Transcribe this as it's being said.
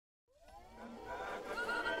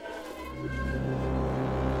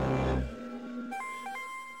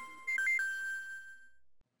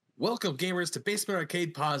Welcome, gamers, to Basement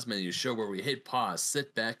Arcade Pause Menu, show where we hit pause,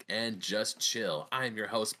 sit back, and just chill. I am your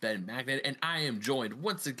host, Ben Magnet, and I am joined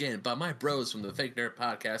once again by my bros from the Fake Nerd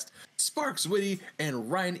Podcast, Sparks Witty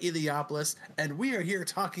and Ryan Iliopoulos, and we are here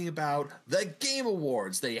talking about the Game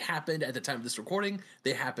Awards. They happened at the time of this recording.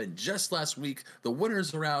 They happened just last week. The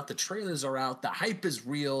winners are out. The trailers are out. The hype is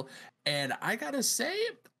real. And I gotta say,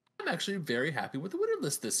 I'm actually very happy with the winner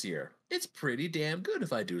list this year. It's pretty damn good,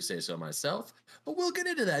 if I do say so myself. But we'll get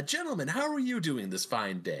into that. Gentlemen, how are you doing this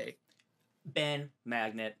fine day? Ben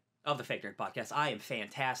Magnet of the Fake Nerd Podcast. I am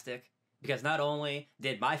fantastic because not only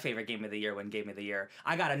did my favorite game of the year win Game of the Year,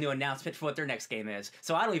 I got a new announcement for what their next game is.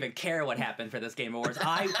 So I don't even care what happened for this Game Awards.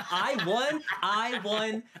 I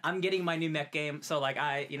won. I'm getting my new mech game. So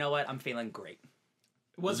you know what? I'm feeling great.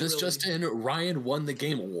 Was this just in? Ryan won the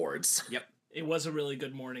Game Awards. Yep. It was a really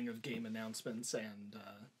good morning of game announcements and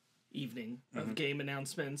evening of game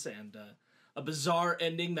announcements and a bizarre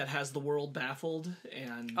ending that has the world baffled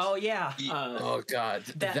and oh yeah oh god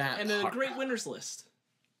that and a great winners list.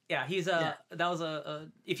 Yeah, that was a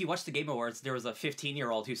if you watch the Game Awards, there was a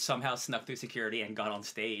 15-year-old who somehow snuck through security and got on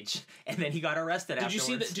stage, and then he got arrested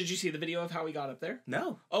afterwards. Did you see the video of how he got up there?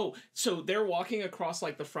 No. Oh, so they're walking across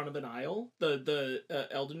the front of an aisle, the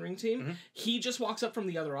Elden Ring team. Mm-hmm. He just walks up from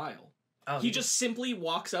the other aisle. Oh, he just simply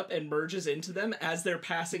walks up and merges into them as they're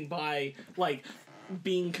passing by,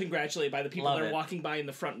 being congratulated by the people that are walking by in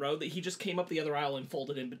the front row. That he just came up the other aisle and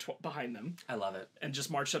folded in behind them. I love it. And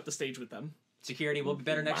just marched up the stage with them. Security will be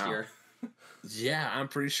better next year. Yeah, I'm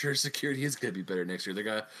pretty sure security is going to be better next year. They're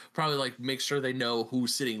going to probably make sure they know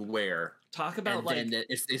who's sitting where. Talk about and then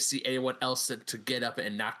if they see anyone else to get up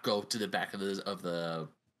and not go to the back of the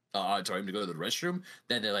auditorium to go to the restroom,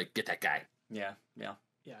 then they're get that guy. Yeah.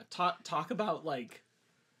 Yeah, talk about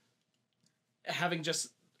having just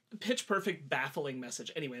pitch perfect baffling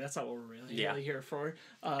message. Anyway, that's not what we're really here for.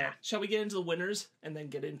 Shall we get into the winners and then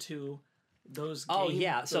get into those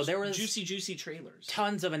so there was juicy trailers.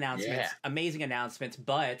 Tons of announcements, amazing announcements,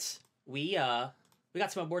 but we got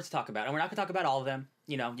some awards to talk about. And we're not going to talk about all of them.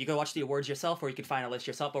 You can watch the awards yourself or you can find a list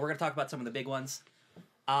yourself, but we're going to talk about some of the big ones.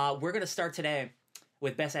 We're going to start today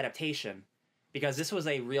with Best Adaptation. Because this was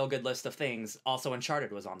a real good list of things. Also,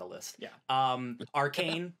 Uncharted was on the list. Yeah.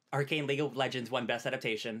 Arcane League of Legends won Best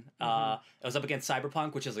Adaptation. It was up against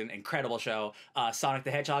Cyberpunk, which is an incredible show. Sonic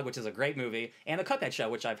the Hedgehog, which is a great movie. And The Cuphead Show,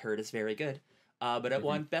 which I've heard is very good. But it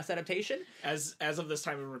won Best Adaptation. As of this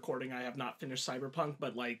time of recording, I have not finished Cyberpunk,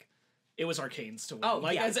 but it was Arcane's to win. Oh,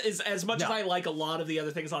 yeah. As much as I like a lot of the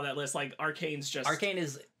other things on that list, Arcane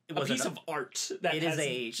is a piece of art. It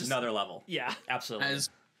is another level. Yeah. Absolutely.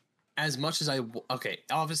 As much as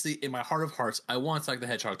obviously in my heart of hearts, I want Sonic the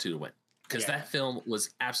Hedgehog 2 to win. Because that film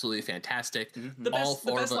was absolutely fantastic. Mm-hmm. The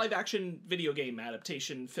best live action video game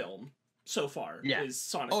adaptation film so far is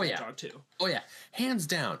Sonic the Hedgehog 2. Oh yeah, hands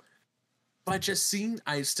down. But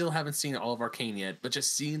I still haven't seen all of Arcane yet, but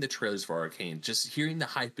just seeing the trailers for Arcane, just hearing the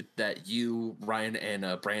hype that you, Ryan,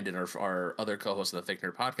 and Brandon, our other co-hosts of the Fake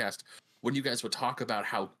Nerd Podcast, when you guys would talk about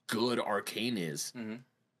how good Arcane is. Mm-hmm.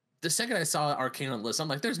 The second I saw Arcane on the list, I'm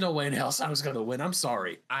like, there's no way in hell I was going to win. I'm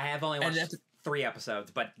sorry. I have only watched 3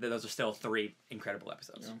 episodes, but those are still 3 incredible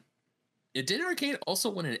episodes. Yeah. Did Arcane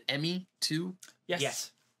also win an Emmy, too?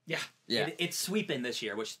 Yes. Yeah. It's sweeping this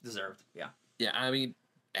year, which deserved. Yeah. Yeah, I mean,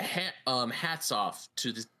 hats off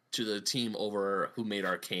to the team over who made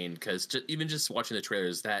Arcane, because even just watching the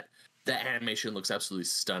trailers, that animation looks absolutely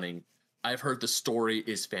stunning. I've heard the story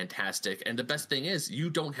is fantastic, and the best thing is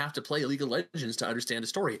you don't have to play League of Legends to understand the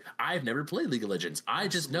story. I've never played League of Legends. I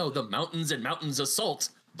just know the mountains and mountains assault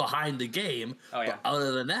behind the game. Oh, yeah. But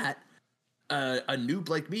other than that, a noob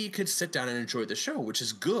like me could sit down and enjoy the show, which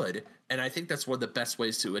is good. And I think that's one of the best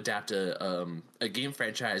ways to adapt a game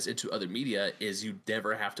franchise into other media is you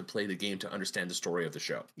never have to play the game to understand the story of the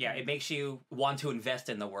show. Yeah, it makes you want to invest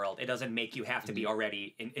in the world. It doesn't make you have to be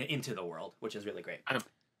already into the world, which is really great.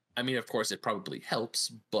 I mean, of course, it probably helps,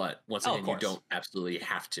 but once again, you don't absolutely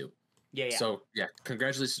have to. Yeah. So,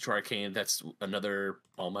 congratulations to Arcane. That's another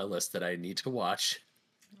on my list that I need to watch.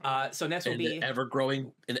 So next will be an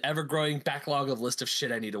ever-growing backlog of list of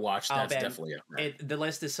shit I need to watch. That's definitely up there. The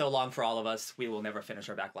list is so long for all of us, we will never finish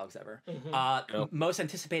our backlogs ever. Mm-hmm. Most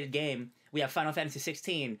anticipated game, we have Final Fantasy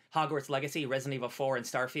 16, Hogwarts Legacy, Resident Evil 4, and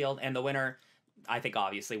Starfield, and the winner, I think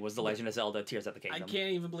obviously, was The Legend of Zelda: Tears of the Kingdom. I can't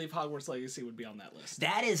even believe Hogwarts Legacy would be on that list.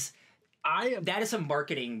 That is some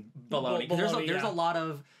marketing baloney. There's a lot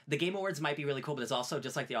of the Game Awards might be really cool, but there's also,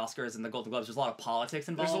 just like the Oscars and the Golden Globes, there's a lot of politics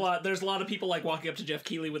involved. There's a lot of people walking up to Jeff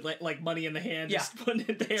Keighley with money in the hand, just putting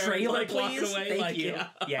it there, trailer, and, please. Walking away. Thank you.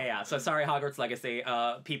 Yeah. So sorry, Hogwarts Legacy.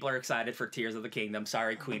 People are excited for Tears of the Kingdom.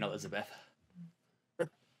 Sorry, Queen Elizabeth.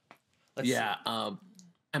 Let's Yeah.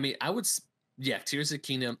 I mean, yeah, Tears of the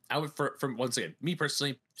Kingdom. I would from once again, me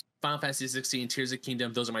personally, Final Fantasy 16, Tears of the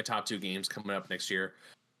Kingdom. Those are my top 2 games coming up next year.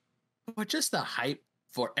 But just the hype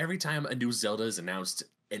for every time a new Zelda is announced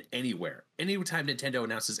and anywhere, anytime Nintendo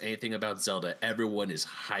announces anything about Zelda, everyone is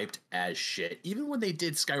hyped as shit. Even when they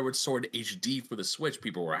did Skyward Sword HD for the Switch,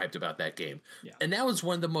 people were hyped about that game. Yeah. And that was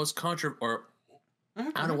one of the most I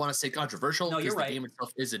don't want to say controversial because the game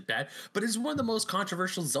itself isn't bad, but it's one of the most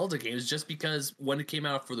controversial Zelda games just because when it came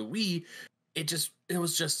out for the Wii, it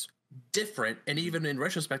was just different. And even in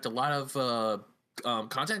retrospect, a lot of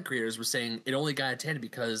content creators were saying it only got a 10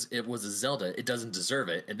 because it was a Zelda. It doesn't deserve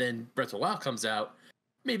it. And then Breath of the Wild comes out,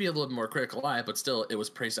 maybe a little more critical eye, but still it was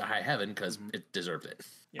praised to high heaven because it deserved it.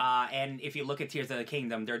 Yeah. And if you look at Tears of the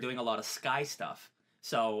Kingdom, they're doing a lot of Sky stuff.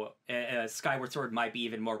 So Skyward Sword might be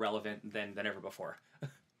even more relevant than ever before.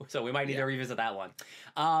 So we might need to revisit that one.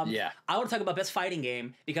 I want to talk about Best Fighting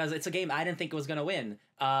Game because it's a game I didn't think it was going to win.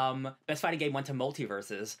 Best Fighting Game went to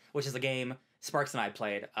Multiverses, which is a game Sparks and I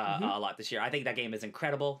played a lot this year. I think that game is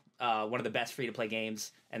incredible. One of the best free-to-play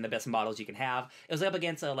games and the best models you can have. It was up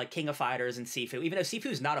against like King of Fighters and Sifu. Even though Sifu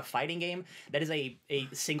is not a fighting game, that is a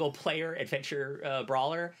single-player adventure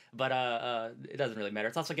brawler, but it doesn't really matter.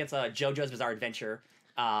 It's also against JoJo's Bizarre Adventure,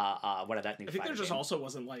 one of that new I think there just game. Also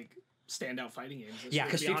wasn't like standout fighting games. Yeah,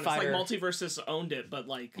 because Street Fighter, like Multiverses owned it, but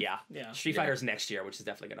like Street Fighter's next year, which is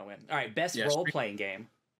definitely going to win. All right, best role-playing game.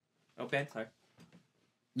 Oh, Ben, sorry.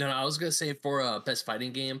 No, I was gonna say for best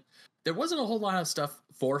fighting game, there wasn't a whole lot of stuff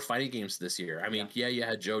for fighting games this year. I mean, you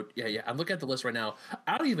had Joe. Yeah. I'm looking at the list right now.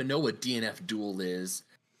 I don't even know what DNF Duel is.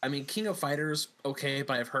 I mean, King of Fighters, okay,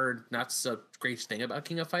 but I've heard not so great thing about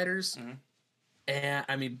King of Fighters. And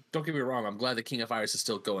I mean, don't get me wrong. I'm glad that King of Fighters is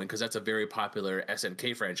still going because that's a very popular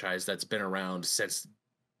SNK franchise that's been around since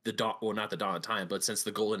the dawn. Well, not the dawn of time, but since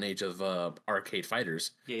the golden age of arcade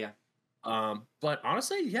fighters. Yeah. But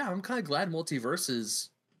honestly, I'm kind of glad Multiverses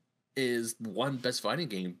is one best fighting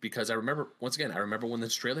game because I remember when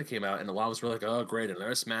this trailer came out and a lot of us were like, oh great,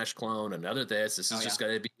 another Smash clone, another this is just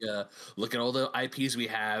gonna be look at all the IPs we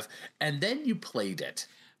have, and then you played it,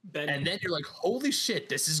 Ben, and then you're like, holy shit,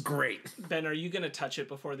 this is great. Ben, are you gonna touch it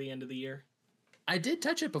before the end of the year? I did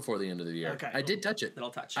touch it before the end of the year. Okay, I did touch it. Little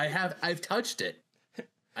touch. I've touched it.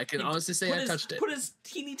 I can honestly say I touched it. Put his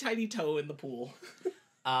teeny tiny toe in the pool.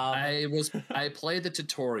 I played the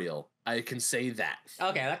tutorial. I can say that.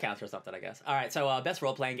 Okay, that counts for something, I guess. All right, so best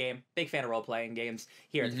role-playing game. Big fan of role-playing games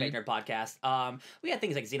here at the Fake Nerd Podcast. We had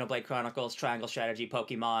things like Xenoblade Chronicles, Triangle Strategy,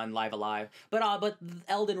 Pokemon, Live Alive. But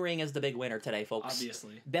Elden Ring is the big winner today, folks.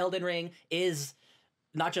 Obviously. Elden Ring is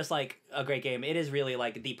not just like a great game, it is really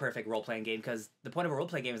like the perfect role-playing game because the point of a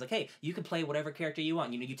role-playing game is like, hey, you can play whatever character you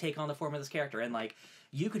want. You take on the form of this character and like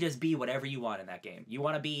you could just be whatever you want in that game. You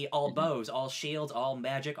want to be all bows, all shields, all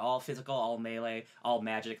magic, all physical, all melee, all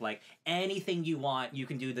magic. Like anything you want, you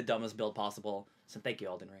can do the dumbest build possible. So thank you,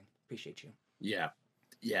 Elden Ring. Appreciate you. Yeah.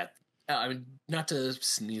 I mean, not to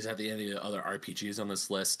sneeze at the end of the other RPGs on this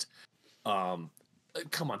list.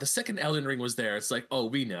 Come on, the second Elden Ring was there. It's like, oh,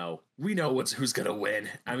 we know who's gonna win.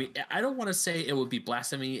 I mean, I don't want to say it would be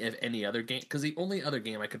blasphemy if any other game, because the only other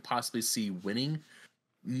game I could possibly see winning,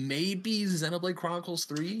 maybe Xenoblade Chronicles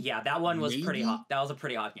 3. Yeah, that one was pretty hot. That was a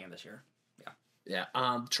pretty hot game this year. Yeah.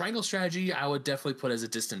 Triangle Strategy, I would definitely put as a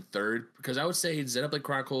distant third because I would say Xenoblade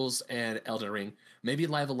Chronicles and Elden Ring. Maybe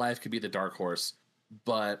Live Alive could be the dark horse,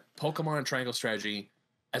 but Pokemon and Triangle Strategy.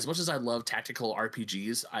 As much as I love tactical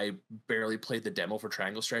RPGs, I barely played the demo for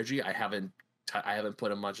Triangle Strategy. I haven't put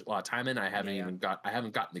a lot of time in. I haven't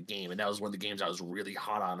gotten the game, and that was one of the games I was really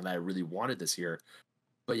hot on and that I really wanted this year.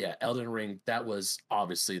 But yeah, Elden Ring, that was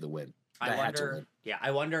obviously the win. I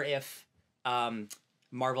wonder if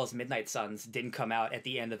Marvel's Midnight Suns didn't come out at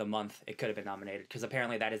the end of the month, it could have been nominated because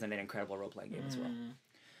apparently that isn't an incredible role playing game as well.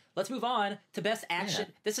 Let's move on to best action.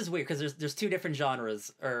 Yeah. This is weird because there's two different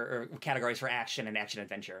genres or categories for action and action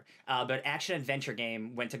adventure. But action adventure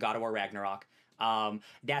game went to God of War Ragnarok.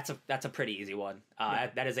 That's a pretty easy one.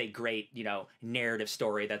 That is a great, narrative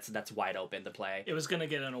story that's wide open to play. It was gonna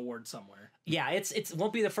get an award somewhere. Yeah, it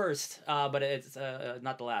won't be the first, but it's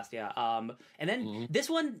not the last. Yeah. And then this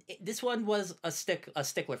one was a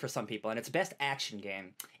stickler for some people, and it's best action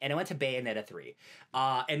game, and it went to Bayonetta 3.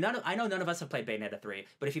 And I know none of us have played Bayonetta 3,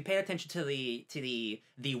 but if you pay attention to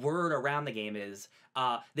the word around the game is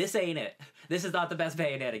this ain't it. This is not the best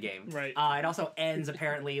Bayonetta game. Right. It also ends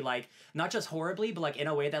apparently like not just horribly, but like in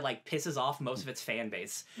a way that like pisses off most of its fan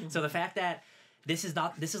base. So the fact that this is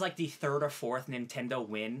like the third or fourth Nintendo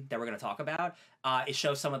win that we're going to talk about. It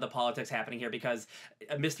shows some of the politics happening here because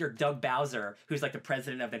Mr. Doug Bowser, who's like the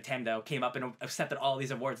president of Nintendo, came up and accepted all these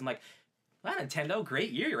awards and like, Wow, Nintendo,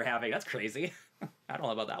 great year you're having. That's crazy. I don't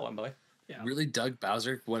know about that one, boy. Yeah. Really, Doug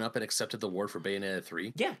Bowser went up and accepted the award for Bayonetta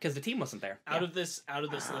 3? Yeah, because the team wasn't there. Out of this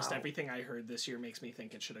list, everything I heard this year makes me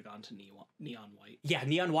think it should have gone to Neon White. Yeah,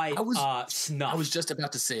 Neon White. Snuff. I was just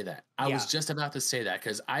about to say that.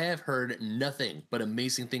 Because I have heard nothing but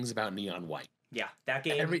amazing things about Neon White. Yeah, that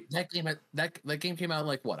game. That game came out in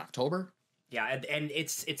like what, October? Yeah, and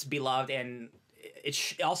it's beloved, and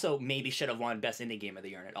it also maybe should have won Best Indie Game of the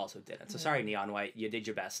Year, and it also didn't. So sorry, Neon White, you did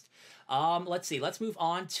your best. Let's see. Let's move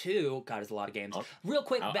on to God. There's a lot of games. Real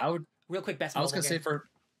quick, best. I was gonna say for.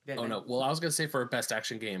 Oh no! Well, I was gonna say for best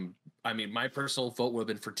action game. I mean, my personal vote would have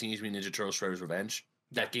been for Teenage Mutant Ninja Turtles: Shredder's Revenge.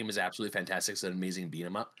 That game is absolutely fantastic. It's an amazing beat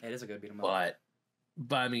 'em up. It is a good beat 'em up.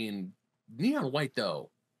 But I mean, Neon White though,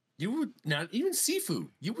 you would not even Sifu.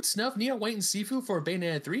 You would snuff Neon White and Sifu for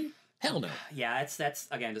Bayonetta 3? Hell no. Yeah, that's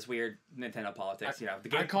again just weird Nintendo politics. The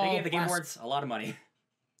Game Awards a lot of money.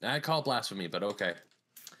 I call blasphemy, but okay.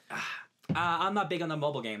 I'm not big on the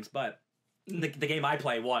mobile games, but the game I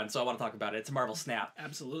play won, so I want to talk about it. It's Marvel Snap.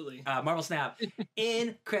 Absolutely. Marvel Snap,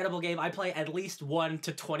 incredible game. I play at least 1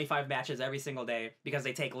 to 25 matches every single day because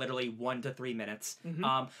they take literally 1 to 3 minutes.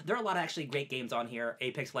 Mm-hmm. There are a lot of actually great games on here: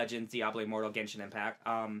 Apex Legends, Diablo Immortal, Genshin Impact.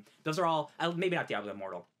 Those are all maybe not Diablo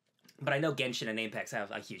Immortal, but I know Genshin and Apex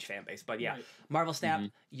have a huge fan base. But yeah, right. Marvel Snap,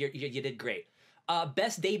 you did great.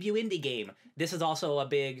 Best debut indie game. This is also a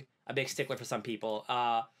big stickler for some people.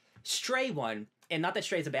 Stray won, and not that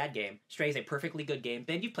Stray's a bad game. Stray's a perfectly good game.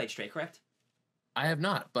 Ben, you've played Stray, correct? I have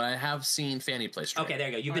not, but I have seen Fanny play Stray. Okay, there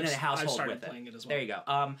you go. You've been in a household with it. As well. There you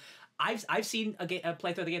go. I've seen a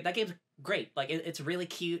playthrough of the game. That game's great. Like it's really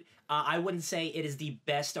cute. I wouldn't say it is the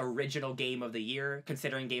best original game of the year,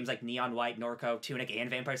 considering games like Neon White, Norco, Tunic,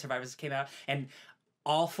 and Vampire Survivors came out, and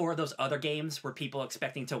all 4 of those other games were people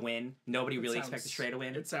expecting to win. Nobody really expected Stray to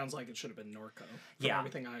win. It sounds like it should have been Norco. From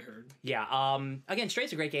everything I heard. Yeah. Again,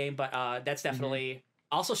 Stray's a great game, but that's definitely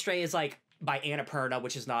also Stray is like by Annapurna,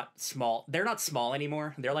 which is not small. They're not small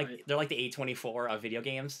anymore. They're like they're like the A24 of video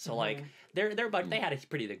games. So like they had a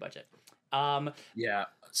pretty big budget. Yeah.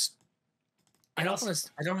 I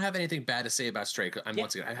don't have anything bad to say about Stray.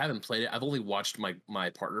 Once again, I haven't played it. I've only watched my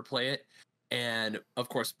partner play it. And of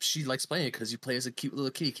course, she likes playing it because you play as a cute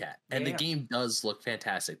little kitty cat, and the game does look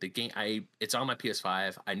fantastic. The game, it's on my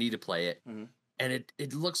PS5. I need to play it, and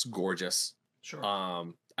it looks gorgeous. Sure.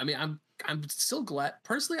 I mean, I'm still glad.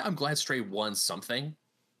 Personally, I'm glad Stray won something,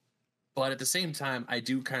 but at the same time, I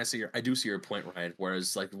do see your point, Ryan.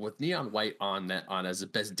 Whereas, like with Neon White on as the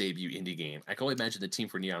best debut indie game, I can only imagine the team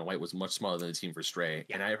for Neon White was much smaller than the team for Stray,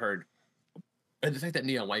 and I heard. And the fact that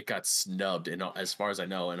Neon White got snubbed, as far as I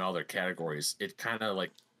know, in all their categories, it kind of like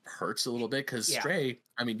hurts a little bit because Stray,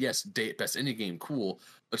 I mean, yes, best indie game, cool,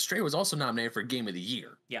 but Stray was also nominated for Game of the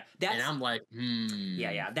Year. Yeah, and I'm like,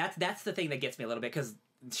 Yeah, that's the thing that gets me a little bit because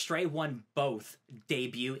Stray won both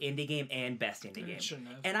debut indie game and best indie game,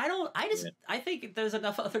 and I think there's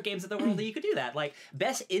enough other games in the world that you could do that. Like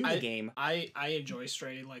best indie game, I enjoy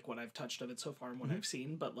Stray, like what I've touched of it so far and what I've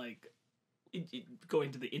seen, but like.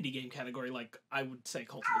 Going to the indie game category, like I would say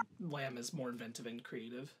Cult of the Lamb is more inventive and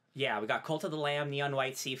creative. Yeah, we got Cult of the Lamb, Neon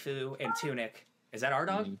White, Sifu, and Tunic. Is that our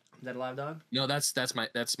dog? Is that a live dog? No, that's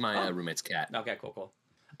my roommate's cat. Okay, cool.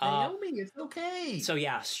 Naomi, it's okay. So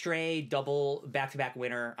yeah, Stray double back-to-back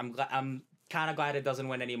winner. I'm kind of glad it doesn't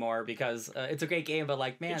win anymore because it's a great game, but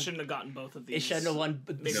like man, it shouldn't have gotten both of these. It shouldn't have won.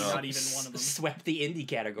 Maybe not even one of them. Swept the indie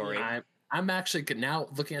category. I'm actually now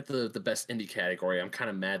looking at the best indie category. I'm kind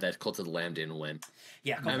of mad that Cult of the Lamb didn't win.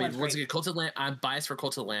 Yeah, I mean, once again, Cult of the Lamb. I'm biased for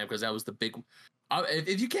Cult of the Lamb because that was the big.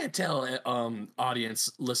 If you can't tell,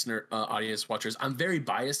 audience watchers, I'm very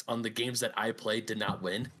biased on the games that I played did not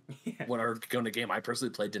win. What our game I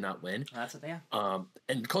personally played did not win. That's it, yeah.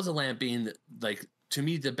 And Cult of the Lamb being like to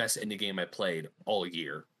me the best indie game I played all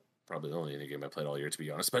year. Probably the only indie game I played all year, to be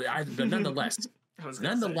honest. But nonetheless,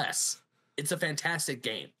 it's a fantastic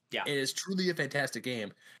game. Yeah, it is truly a fantastic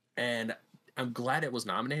game, and I'm glad it was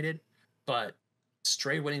nominated. But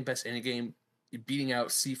Stray winning best indie game, beating out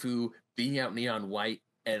Sifu, beating out Neon White,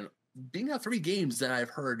 and beating out 3 games that I've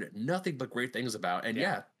heard nothing but great things about. And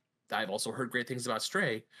I've also heard great things about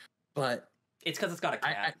Stray, but it's because it's got a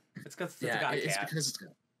cat. It's because it's got a cat. It's because it's got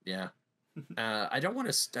I don't want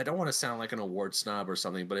to sound like an award snob or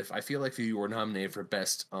something, but if I feel like if you were nominated for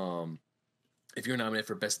best if you're nominated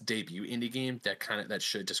for best debut indie game, that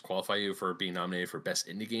should disqualify you for being nominated for best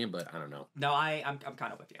indie game. But I don't know. No, I'm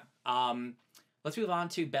kind of with you. Let's move on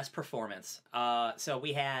to best performance. So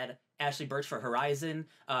we had Ashley Birch for Horizon,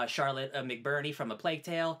 Charlotte McBurney from The Plague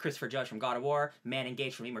Tale, Christopher Judge from God of War, Man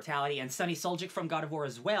Engaged from Immortality, and Sunny Suljic from God of War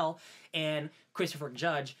as well. And Christopher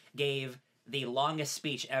Judge gave the longest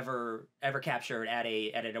speech ever captured at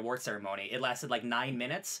an award ceremony. It lasted like 9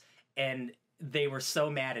 minutes, and they were so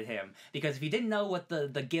mad at him because if you didn't know what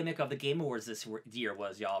the gimmick of the Game Awards this year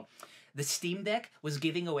was, y'all, the Steam Deck was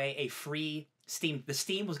giving away a free Steam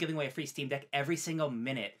was giving away a free Steam Deck every single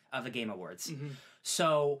minute of the Game Awards. Mm-hmm.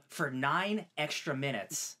 So for 9 extra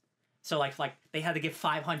minutes, so like they had to give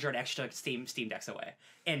 500 extra Steam Decks away.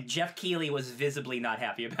 And Jeff Keighley was visibly not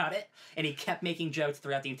happy about it. And he kept making jokes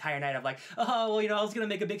throughout the entire night of like, oh, well, you know, I was going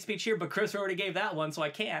to make a big speech here, but Chris already gave that one, so I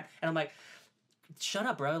can't. And I'm like, shut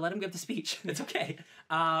up, bro. Let him give the speech. It's okay.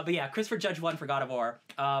 But yeah, Christopher Judge won for God of War.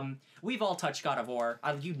 We've all touched God of War.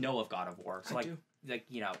 You know of God of War. So like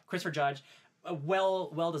you know, Christopher Judge, a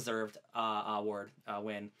well-deserved award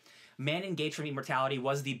win. Man Engaged from Immortality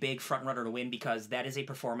was the big frontrunner to win because that is a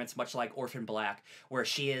performance much like Orphan Black, where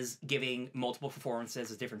she is giving multiple performances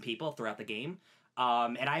as different people throughout the game.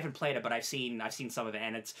 And I haven't played it, but I've seen some of it,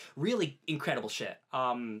 and it's really incredible shit.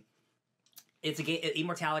 It's a game.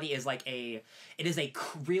 Immortality is like it is a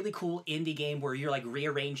really cool indie game where you're like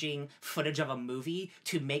rearranging footage of a movie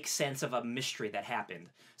to make sense of a mystery that happened.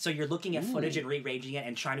 So you're looking at footage and rearranging it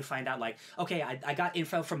and trying to find out like, okay, I got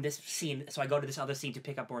info from this scene, so I go to this other scene to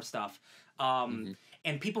pick up more stuff. And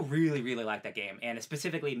people really, really like that game, and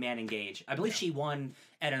specifically Man Engage. I believe she won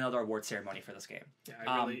at another award ceremony for this game. Yeah,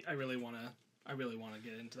 I really want to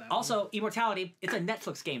get into that. Also, Immortality, it's a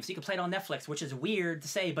Netflix game, so you can play it on Netflix, which is weird to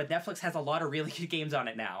say, but Netflix has a lot of really good games on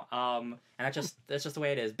it now. And that's just the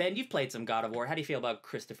way it is. Ben, you've played some God of War. How do you feel about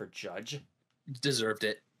Christopher Judge? Deserved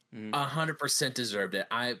it. 100% deserved it.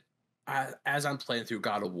 I as I'm playing through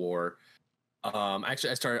God of War,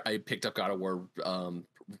 actually I picked up God of War.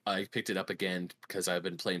 I picked it up again because I've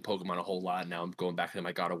been playing Pokemon a whole lot. Now I'm going back into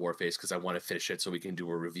my God of War phase because I want to finish it so we can do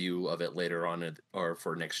a review of it later on or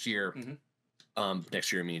for next year.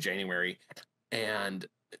 Next year, I mean January. And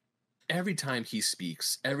every time he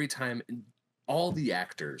speaks, every time all the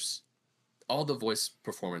actors, all the voice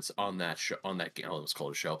performance on that show, on that game, it was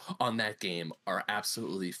called a show, on that game are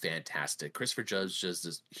absolutely fantastic. Christopher Judge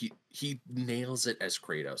just he nails it as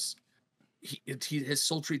Kratos. His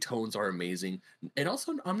sultry tones are amazing, and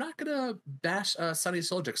also I'm not gonna bash Sonny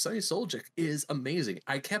Suljic. Sonny Suljic is amazing.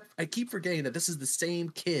 I keep forgetting that this is the same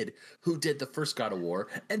kid who did the first God of War,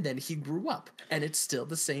 and then he grew up, and it's still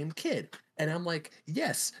the same kid. And I'm like,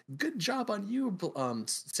 yes, good job on you,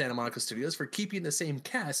 Santa Monica Studios, for keeping the same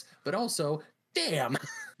cast, but also, damn,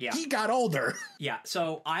 he got older. Yeah.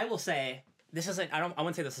 So I will say this isn't. I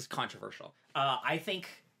wouldn't say this is controversial. I think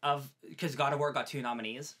because God of War got 2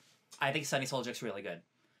 nominees. I think Sonny Suljic's really good.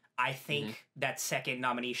 I think that second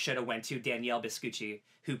nominee should have went to Danielle Vespucci,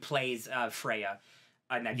 who plays Freya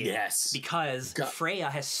in that game. Yes, because Freya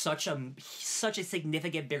has such a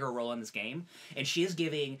significant bigger role in this game, and she is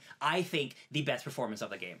giving, I think, the best performance of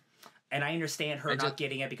the game. And I understand her not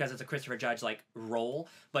getting it because it's a Christopher Judge like role,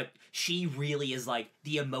 but she really is like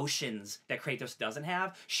the emotions that Kratos doesn't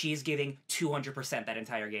have. She's giving 200% that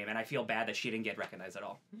entire game, and I feel bad that she didn't get recognized at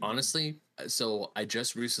all. Honestly, so I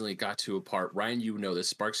just recently got to a part. Ryan, you know this.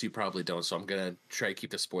 Sparks, you probably don't. So I'm gonna try to keep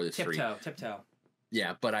the spoilers free. Tiptoe.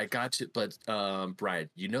 Yeah, but I got to. But Brian,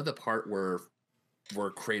 you know the part where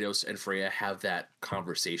Kratos and Freya have that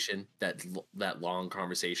conversation, that long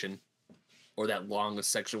conversation. Or that long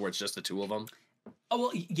section where it's just the two of them. Oh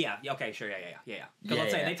well, yeah. Okay, sure, yeah. Because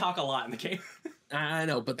let's say they talk a lot in the game. I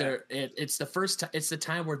know, but it's the first. It's the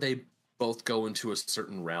time where they both go into a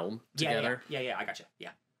certain realm together. Yeah. I gotcha. Yeah.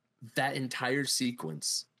 That entire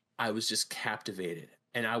sequence, I was just captivated,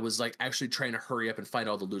 and I was like actually trying to hurry up and find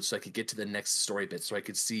all the loot so I could get to the next story bit, so I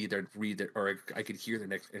could see or I could hear their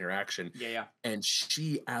next interaction. Yeah. And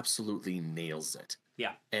she absolutely nails it.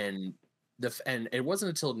 Yeah. And it wasn't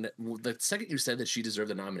until the second you said that she deserved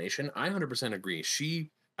the nomination, I 100% agree.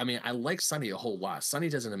 I like Sonny a whole lot. Sonny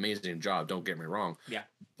does an amazing job, don't get me wrong. Yeah.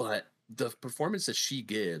 But the performance that she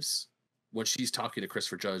gives when she's talking to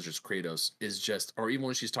Christopher Judge as Kratos is just, or even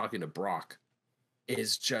when she's talking to Brock,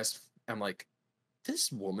 is just, I'm like,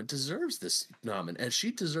 this woman deserves this nomination, and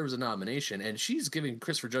she deserves a nomination, and she's giving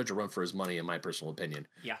Christopher Judge a run for his money, in my personal opinion.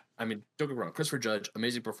 Yeah. I mean, don't get me wrong. Christopher Judge,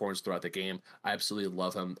 amazing performance throughout the game. I absolutely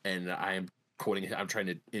love him, and I am quoting him. I'm trying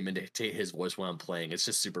to imitate his voice while I'm playing. It's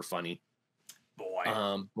just super funny. Boy.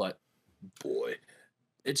 But boy.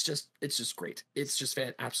 it's just great. It's just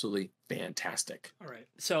absolutely fantastic. All right.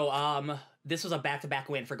 So this was a back-to-back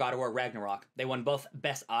win for God of War Ragnarok. They won both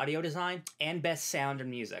Best Audio Design and Best Sound and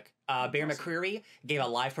Music. Bear McCreary gave a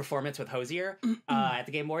live performance with Hosier at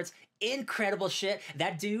the Game Awards. Incredible shit.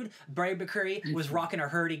 That dude, Bear McCreary, was rocking a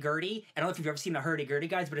hurdy-gurdy. I don't know if you've ever seen a hurdy-gurdy,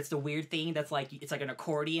 guys, but it's the weird thing that's like, it's like an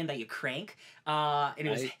accordion that you crank. And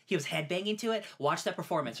he was headbanging to it. Watch that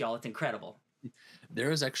performance, y'all. It's incredible.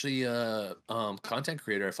 There is actually a content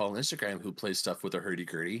creator I follow on Instagram who plays stuff with a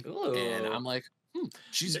hurdy-gurdy. And I'm like,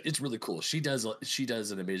 it's really cool. She does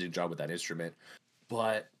an amazing job with that instrument.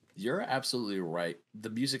 But you're absolutely right. The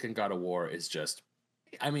music in God of War is just,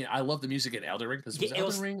 I mean, I love the music in Elden Ring because was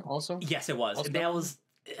Elden Ring also? Yes, it was. That was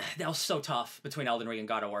so tough between Elden Ring and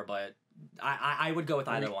God of War, but I would go with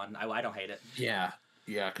either one. I don't hate it. Yeah,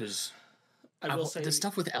 because I will say the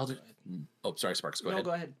stuff with Elden. Oh, sorry, Sparks. Go ahead.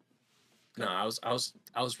 Go ahead. No, I was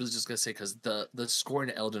really just gonna say because the score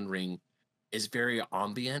in Elden Ring is very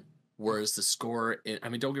ambient, whereas the score I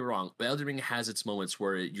mean, don't get me wrong, but Elden Ring has its moments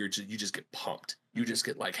where you just get pumped. You just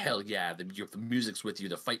get like, hell yeah, the music's with you,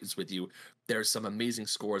 the fight is with you. There's some amazing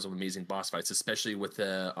scores of amazing boss fights, especially with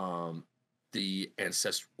the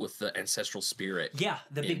ancestral spirit. Yeah,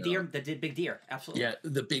 the big deer, the big deer, absolutely. Yeah,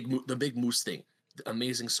 the big moose thing.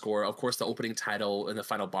 Amazing score. Of course, the opening title and the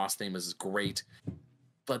final boss theme is great.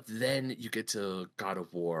 But then you get to God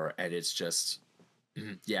of War, and it's just,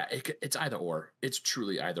 it's either or. It's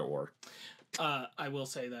truly either or. I will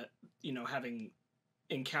say that, having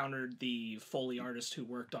encountered the Foley artist who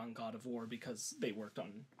worked on God of War because they worked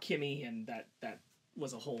on Kimmy, and that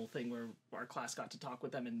was a whole thing where our class got to talk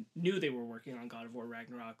with them and knew they were working on God of War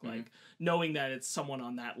Ragnarok. Mm-hmm. Like, knowing that it's someone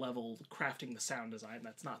on that level crafting the sound design,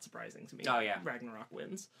 that's not surprising to me. Oh, yeah. Ragnarok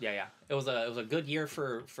wins. Yeah. It was a good year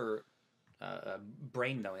for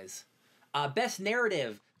brain noise. Best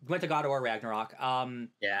narrative went to God of War Ragnarok. I'm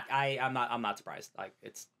not surprised. Like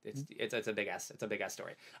it's a big ass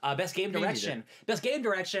story. Best game direction.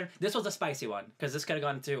 This was a spicy one because this could have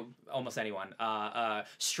gone to almost anyone.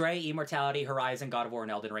 Stray, Immortality, Horizon, God of War, and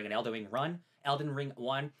Elden Ring. And Elden Ring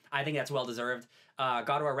won. I think that's well deserved. God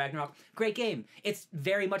of War Ragnarok, great game. It's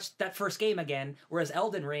very much that first game again, whereas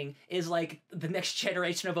Elden Ring is like the next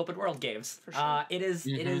generation of open world games. For sure.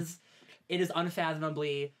 It is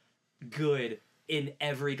unfathomably good in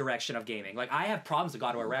every direction of gaming. Like, I have problems with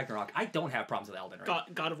God of War Ragnarok. I don't have problems with Elden Ring.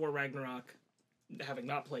 God of War Ragnarok, having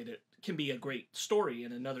not played it, can be a great story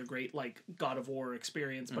and another great, like, God of War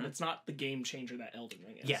experience, but it's not the game changer that Elden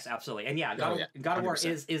Ring is. Yes, absolutely. And yeah, God of War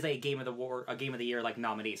is a Game of the Year, like,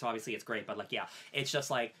 nominee, so obviously it's great, but, like, yeah, it's just,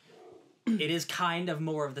 like, it is kind of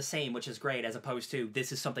more of the same, which is great, as opposed to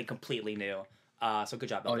this is something completely new. So good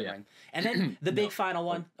job, Elden Ring. And then the big final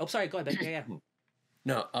one. Oh, sorry, go ahead. Yeah.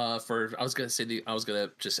 No, I was gonna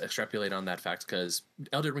just extrapolate on that fact because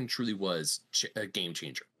Elden Ring truly was a game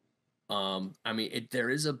changer. I mean, there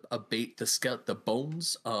is the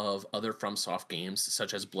bones of other FromSoft games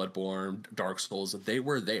such as Bloodborne, Dark Souls, they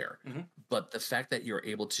were there, but the fact that you're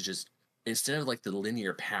able to just, instead of like the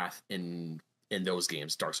linear path in those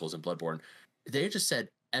games, Dark Souls and Bloodborne, they just said,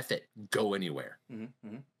 F it, go anywhere.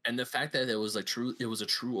 And the fact that it was a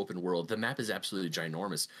true open world, the map is absolutely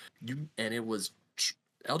ginormous.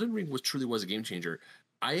 Elden Ring truly was a game changer.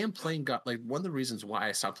 I am playing one of the reasons why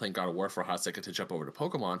I stopped playing God of War for a hot second to jump over to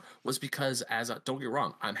Pokemon was because don't get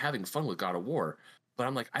wrong, I'm having fun with God of War, but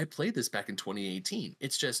I'm like, I played this back in 2018.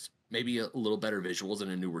 It's just maybe a little better visuals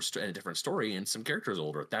and a different story and some characters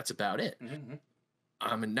older. That's about it.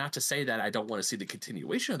 And not to say that I don't want to see the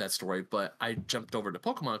continuation of that story, but I jumped over to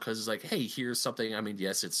Pokemon because it's like, hey, here's something. I mean,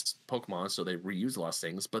 yes, it's Pokemon, so they reuse a lot of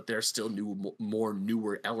things, but there's still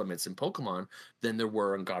newer elements in Pokemon than there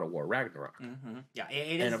were in God of War Ragnarok. Yeah,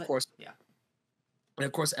 and of course,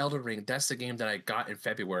 Elden Ring. That's the game that I got in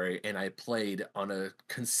February, and I played on a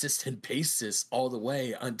consistent basis all the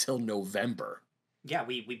way until November. Yeah,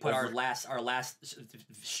 we put our last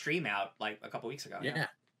stream out like a couple weeks ago.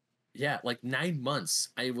 Yeah, like 9 months,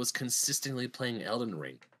 I was consistently playing Elden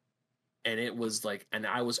Ring. And it was like, and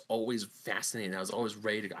I was always fascinated. I was always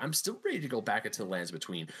ready to go. I'm still ready to go back into the Lands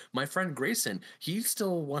Between. My friend Grayson, he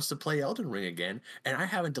still wants to play Elden Ring again. And I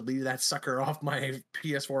haven't deleted that sucker off my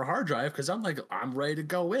PS4 hard drive because I'm like, I'm ready to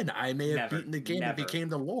go in. I may have beaten the game and became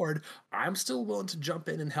the Lord. I'm still willing to jump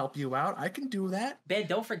in and help you out. I can do that. Ben,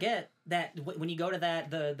 don't forget that when you go to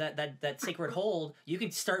that sacred hold, you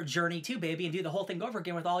can start Journey 2, baby, and do the whole thing over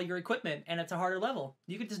again with all your equipment, and it's a harder level.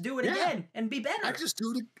 You can just do it again and be better. I can just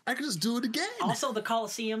do it again. Also, the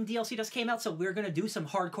Coliseum DLC just came out, so we're gonna do some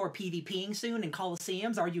hardcore PvPing soon in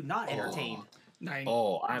Coliseums. Are you not entertained? 9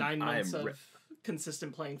 months of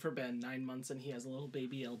consistent playing for Ben. 9 months, and he has a little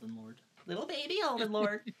baby Elden Lord. Little baby Elden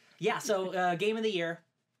Lord. Yeah, so game of the year.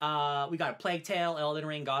 We got Plague Tale, Elden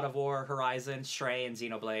Ring, God of War, Horizon, Stray, and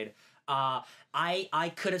Xenoblade.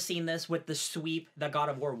 I could have seen this with the sweep that God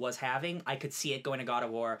of War was having. I could see it going to God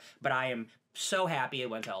of War, but I am so happy it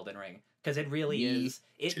went to Elden Ring because it really is.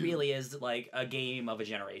 It really is like a game of a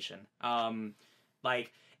generation.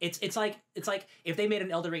 Like it's like if they made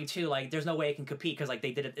an Elden Ring 2, like there's no way it can compete because like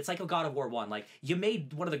they did it. It's like a God of War 1. Like you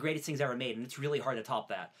made one of the greatest things ever made, and it's really hard to top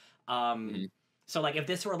that. So like if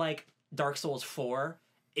this were like Dark Souls 4,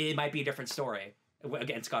 it might be a different story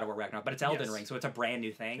against God of War Ragnarok, but it's Elden Ring, so it's a brand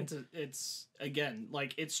new thing. It's again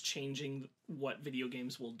like it's changing what video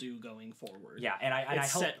games will do going forward. Yeah, and I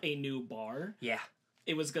hope set a new bar. Yeah,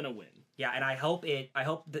 it was gonna win. Yeah, and I hope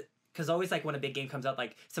that because always like when a big game comes out,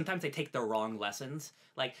 like sometimes they take the wrong lessons.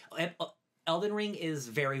 Like Elden Ring is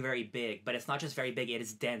very, very big, but it's not just very big, it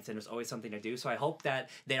is dense and there's always something to do. So I hope that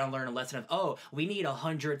they don't learn a lesson of, oh, we need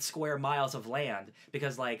 100 square miles of land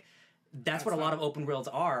because like that's what a lot of open worlds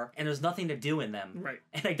are, and there's nothing to do in them. Right.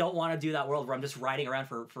 And I don't want to do that world where I'm just riding around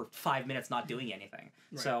for 5 minutes not doing anything.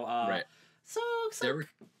 Right. So,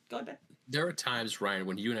 go ahead, Ben. There were times, Ryan,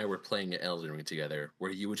 when you and I were playing Elden Ring together,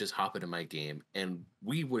 where you would just hop into my game and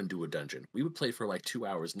we wouldn't do a dungeon. We would play for like 2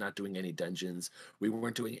 hours, not doing any dungeons. We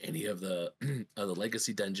weren't doing any of the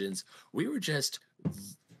legacy dungeons. We were just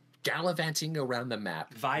gallivanting around the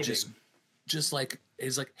map, vibing. Just like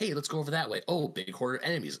it's like, hey, let's go over that way. Oh, big horde of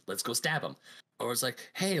enemies. Let's go stab them. Or it's like,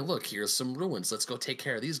 hey, look, here's some ruins. Let's go take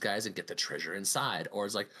care of these guys and get the treasure inside. Or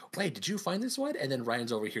it's like, wait, did you find this one? And then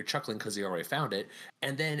Ryan's over here chuckling because he already found it.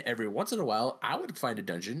 And then every once in a while, I would find a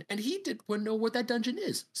dungeon, and he wouldn't know what that dungeon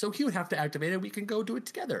is. So he would have to activate it. We can go do it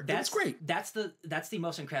together. That's great. That's the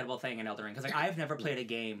most incredible thing in Elden Ring, because like I've never played a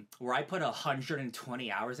game where I put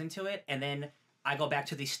 120 hours into it, and then I go back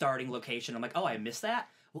to the starting location. I'm like, oh, I missed that.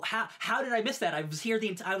 Well, how did I miss that? I was here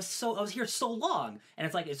I was here so long, and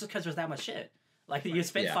it's like it's just because there's that much shit. Like you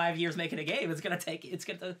spent 5 years making a game, there's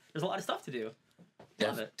a lot of stuff to do.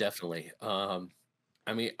 Definitely.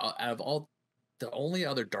 I mean, out of all, the only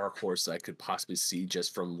other dark horse that I could possibly see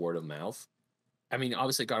just from word of mouth, I mean,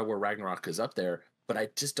 obviously God of War Ragnarok is up there, but I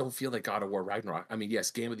just don't feel like God of War Ragnarok. I mean,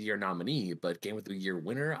 yes, Game of the Year nominee, but Game of the Year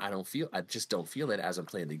winner, I just don't feel it as I'm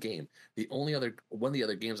playing the game. One of the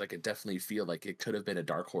other games I could definitely feel like it could have been a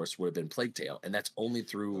dark horse would have been Plague Tale, and that's only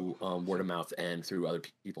through word of mouth and through other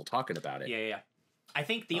people talking about it. Yeah. I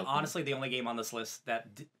think honestly the only game on this list that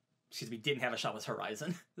didn't have a shot was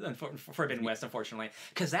Horizon Forbidden West, unfortunately,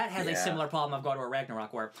 because that has a similar problem of God of War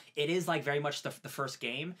Ragnarok, where it is like very much the first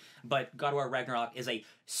game, but God of War Ragnarok is a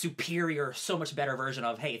superior, so much better version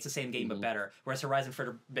of, hey, it's the same game but better. Whereas Horizon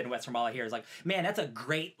Forbidden West, from all I hear, is like, man, that's a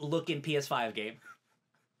great looking PS5 game.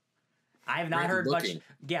 I have not heard much.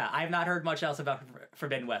 Yeah, I have not heard much else about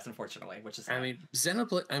Forbidden West, unfortunately, which is sad. I mean,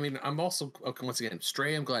 Xenoblade. I mean, I'm also once again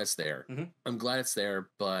Stray. I'm glad it's there. Mm-hmm. I'm glad it's there,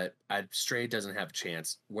 but Stray doesn't have a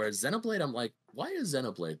chance. Whereas Xenoblade, I'm like, why is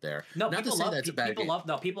Xenoblade there? No, not to say that's a bad game.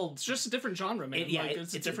 It's just a different genre, man.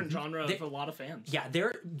 It's a different genre of a lot of fans. Yeah,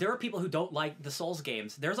 there are people who don't like the Souls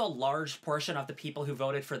games. There's a large portion of the people who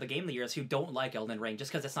voted for the Game of the Year who don't like Elden Ring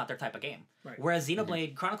just because it's not their type of game. Right. Whereas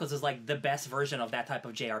Xenoblade Chronicles is like the best version of that type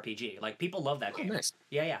of JRPG. Like people love that game. Nice.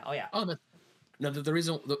 Yeah. Oh yeah. Oh, no, the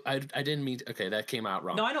reason I didn't mean okay, that came out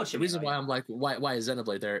wrong. No, I know what you mean. The reason why I'm like, why is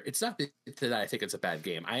Xenoblade there? It's not that I think it's a bad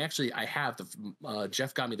game. I have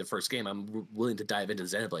Jeff got me the first game. I'm willing to dive into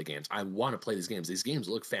Xenoblade games. I want to play these games. These games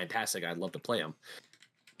look fantastic. I'd love to play them.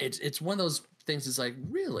 It's one of those things. It's like,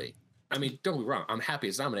 really? I mean, don't get me wrong. I'm happy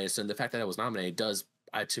it's nominated, and the fact that it was nominated does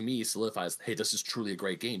to me solidifies, hey, this is truly a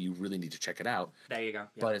great game. You really need to check it out. There you go.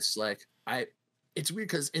 Yeah. But it's like it's weird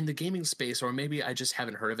because in the gaming space, or maybe I just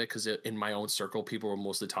haven't heard of it because in my own circle, people were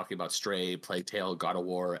mostly talking about Stray, Plague Tale, God of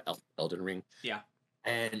War, Elden Ring. Yeah.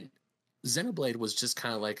 And Xenoblade was just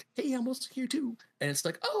kind of like, hey, I'm also here too. And it's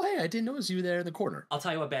like, oh, hey, I didn't notice you there in the corner. I'll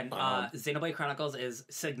tell you what, Ben. Xenoblade Chronicles is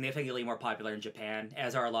significantly more popular in Japan,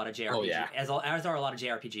 as are a lot of JRPGs. Oh, yeah. As are a lot of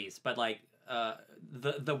JRPGs. But like,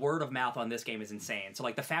 the word of mouth on this game is insane. So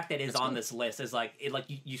like the fact that it's on this list is like it, like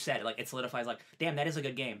you said it, like it solidifies like, damn, that is a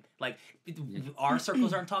good game. Like our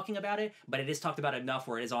circles aren't talking about it, but it is talked about enough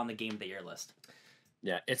where it is on the Game of the Year list.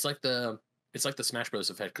 Yeah, it's like the Smash Bros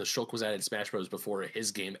effect, because Shulk was added in Smash Bros before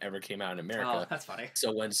his game ever came out in America. Oh, that's funny.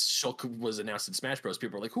 So when Shulk was announced in Smash Bros,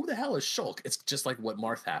 people were like, who the hell is Shulk? It's just like what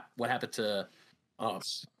happened to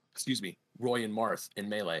Roy and Marth in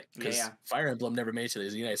Melee, because Fire Emblem never made it to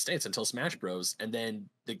the United States until Smash Bros, and then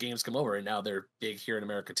the games come over and now they're big here in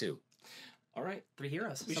America too. All right, 3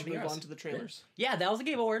 heroes. We should move on to the trailers. Yeah, that was the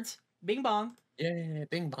Game Awards. Bing bong. Yeah,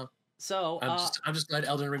 bing bong. So I'm just glad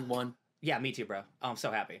Elden Ring won. Yeah, me too, bro. I'm so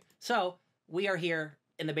happy. So we are here.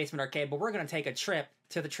 in the basement arcade, but we're gonna take a trip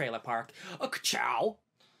to the trailer park. Ciao.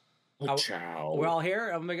 Ciao. We're all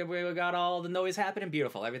here. We got all the noise happening.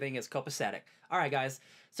 Beautiful. Everything is copacetic. All right, guys.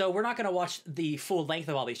 So we're not going to watch the full length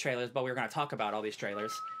of all these trailers, but we're going to talk about all these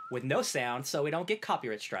trailers with no sound so we don't get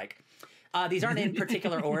copyright strike. These aren't in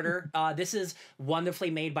particular order. This is wonderfully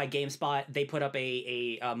made by GameSpot. They put up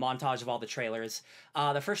a montage of all the trailers.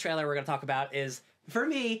 The first trailer we're going to talk about is, for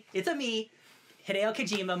me, it's a me. Hideo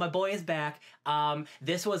Kojima, my boy, is back.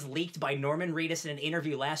 This was leaked by Norman Reedus in an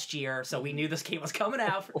interview last year, so we knew this game was coming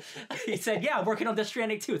out. He said, yeah, I'm working on Death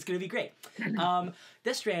Stranding 2. It's going to be great.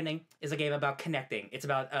 Death Stranding is a game about connecting. It's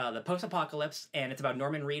about the post-apocalypse, and it's about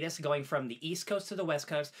Norman Reedus going from the East Coast to the West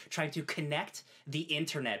Coast, trying to connect the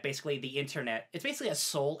internet, basically the internet. It's basically a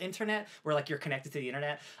soul internet, where like you're connected to the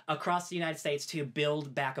internet, across the United States to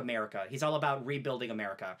build back America. He's all about rebuilding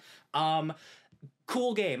America.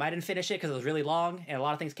 Cool game. I didn't finish it because it was really long and a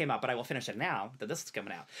lot of things came out, but I will finish it now that this is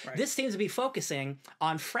coming out. Right. This seems to be focusing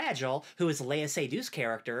on Fragile, who is Léa Seydoux'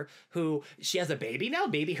 character, who she has a baby now.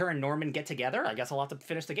 Maybe her and Norman get together. I guess I'll have to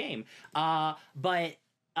finish the game. But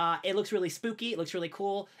it looks really spooky. It looks really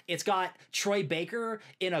cool. It's got Troy Baker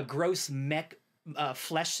in a gross mech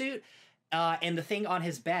flesh suit. And the thing on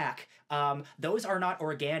his back, those are not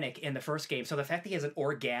organic in the first game. So the fact that he has an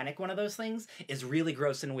organic one of those things is really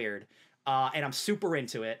gross and weird. And I'm super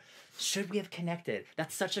into it. Should we have connected?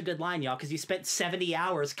 That's such a good line, y'all, because you spent 70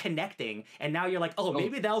 hours connecting, and now you're like, oh,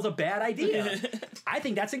 maybe that was a bad idea. I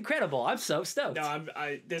think that's incredible. I'm so stoked. No,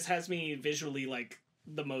 this has me visually, like,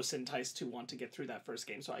 the most enticed to want to get through that first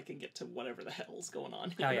game so I can get to whatever the hell's going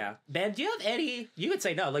on here. Oh, yeah. Ben, do you have any... You would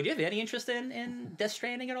say no. Like, do you have any interest in Death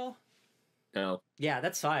Stranding at all? No. Yeah,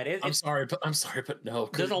 that's fine. I'm sorry, but no.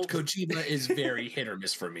 Kojima is very hit or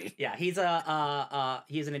miss for me. Yeah, he's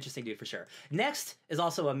an interesting dude for sure. Next is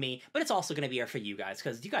also a me, but it's also going to be for you guys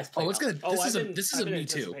because you guys play. This is a me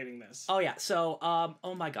too. Oh yeah. So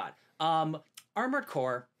oh my god. Armored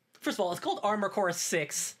Core. First of all, it's called Armored Core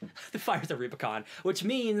 6: The Fires of Rubicon, which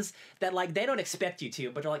means that like they don't expect you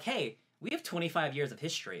to, but they're like, hey, we have 25 years of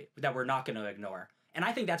history that we're not going to ignore, and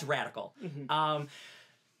I think that's radical. Mm-hmm.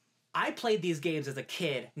 I played these games as a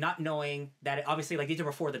kid, not knowing that obviously like these are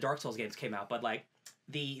before the Dark Souls games came out, but like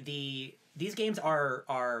these games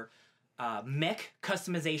are mech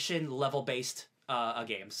customization level based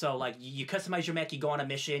games. So like you customize your mech, you go on a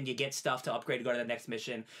mission, you get stuff to upgrade to go to the next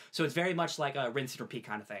mission. So it's very much like a rinse and repeat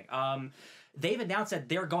kind of thing. They've announced that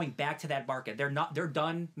they're going back to that market. They're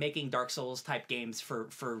done making Dark Souls type games for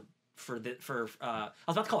I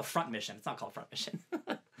was about to call it Front Mission. It's not called Front Mission.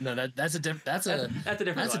 No, that's a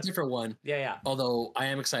different one. Yeah. Although I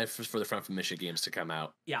am excited for the Front Mission games to come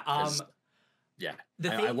out. Yeah. Yeah.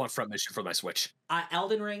 I want Front Mission for my Switch.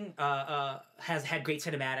 Elden Ring has had great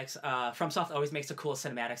cinematics. FromSoft always makes the coolest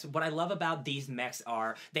cinematics. What I love about these mechs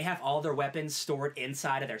are they have all their weapons stored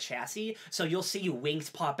inside of their chassis, so you'll see wings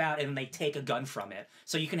pop out and then they take a gun from it.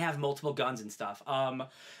 So you can have multiple guns and stuff.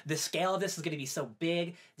 The scale of this is going to be so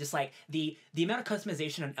big. Just like the amount of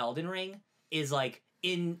customization in Elden Ring is like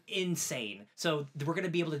insane. So we're going to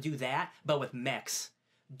be able to do that, but with mechs.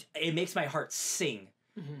 It makes my heart sing.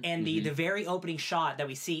 Mm-hmm. And the very opening shot that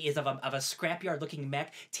we see is of a scrapyard looking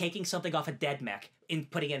mech taking something off a dead mech and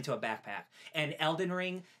putting it into a backpack. And Elden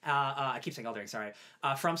Ring, I keep saying Elden Ring, sorry.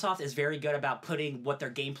 FromSoft is very good about putting what their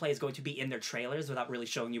gameplay is going to be in their trailers without really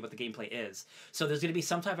showing you what the gameplay is. So there's going to be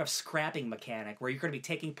some type of scrapping mechanic where you're going to be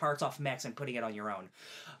taking parts off mechs and putting it on your own.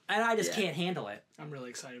 And I just can't handle it. I'm really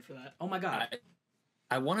excited for that. Oh my god.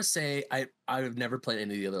 I want to say I've never played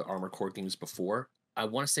any of the other Armored Core games before. I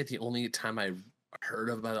want to say the only time I heard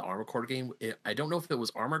about the Armored Core game, I don't know if it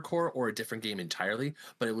was Armored Core or a different game entirely,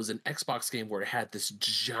 but it was an Xbox game where it had this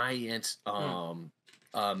giant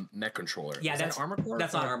mech controller. Yeah, that's Armored Core.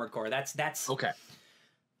 That's not Armored Core. That's okay.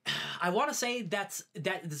 I want to say that's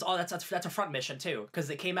a Front Mission too, because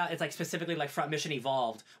it came out. It's like specifically like Front Mission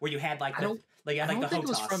Evolved, where you had like the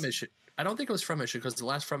Front Mission. I don't think it was Front Mission because the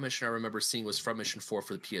last Front Mission I remember seeing was Front Mission 4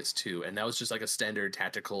 for the PS2, and that was just like a standard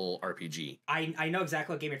tactical RPG. I know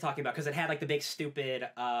exactly what game you're talking about because it had like the big stupid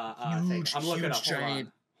thing. I'm looking it up.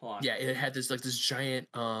 Hold on. Yeah, it had this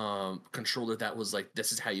giant controller that was like,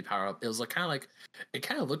 this is how you power up. It was like it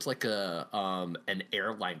kind of looked like an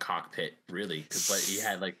airline cockpit, really, but you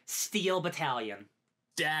had like Steel Battalion.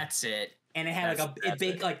 That's it. And it had like a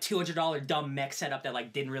big like $200 dumb mech setup that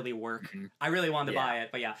like didn't really work. Mm-hmm. I really wanted to buy it,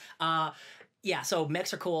 but yeah. So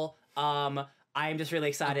mechs are cool. I'm just really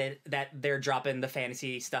excited that they're dropping the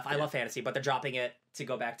fantasy stuff. I love fantasy, but they're dropping it to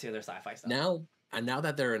go back to their sci-fi stuff. Now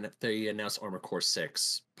that they announced Armored Core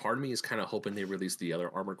 6, part of me is kind of hoping they release the other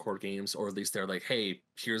Armored Core games, or at least they're like, hey,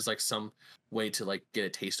 here's like some way to like get a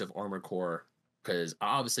taste of Armored Core because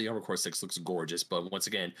obviously Armored Core 6 looks gorgeous, but once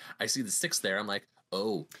again, I see the 6 there. I'm like,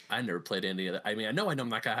 oh, I never played any of the. I mean, I know I'm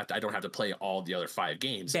not gonna have to. I don't have to play all the other 5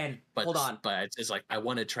 games. Ben, but hold on. But it's like I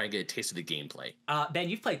want to try and get a taste of the gameplay. Ben,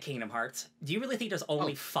 you've played Kingdom Hearts. Do you really think there's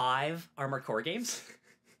only 5 Armored Core games?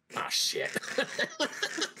 Ah, shit.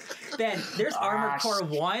 Ben, there's Armored Core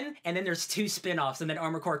 1, and then there's 2 spin-offs, and then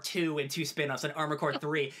Armored Core 2 and 2 spin-offs, and Armored Core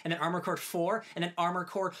 3, and then Armored Core 4, and then Armored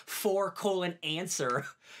Core 4:answer.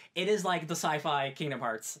 It is like the sci-fi Kingdom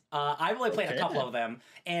Hearts. I've only played a couple of them,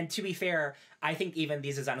 and to be fair, I think even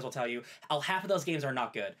these designers will tell you, half of those games are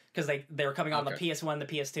not good, because they were coming on the PS1, the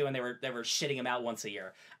PS2, and they were shitting them out once a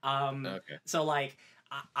year. So like,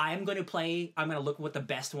 I'm going to look what the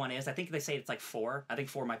best one is. I think they say it's like 4. I think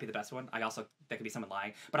 4 might be the best one. That could be someone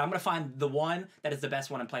lying. But I'm going to find the one that is the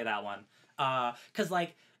best one and play that one. Because,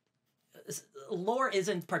 like, lore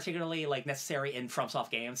isn't particularly, like, necessary in FromSoft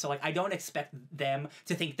games. So, like, I don't expect them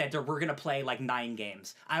to think that we're going to play, like, 9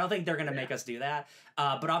 games. I don't think they're going to make us do that.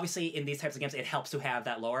 But obviously, in these types of games, it helps to have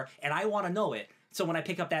that lore. And I want to know it. So when I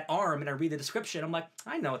pick up that ARM and I read the description, I'm like,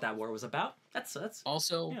 I know what that war was about. That's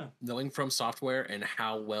also knowing From Software and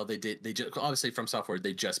how well they did. They just obviously From Software,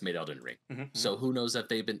 they just made Elden Ring. Mm-hmm, so who knows if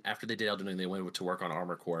they've been after they did Elden Ring, they went to work on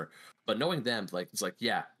Armored Core. But knowing them, like it's like,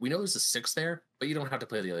 yeah, we know there's a 6 there, but you don't have to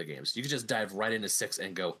play the other games. You can just dive right into 6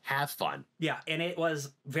 and go have fun. Yeah, and it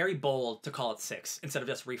was very bold to call it 6 instead of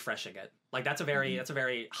just refreshing it. Like that's a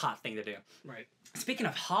very hot thing to do. Right. Speaking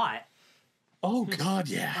of hot. Oh God,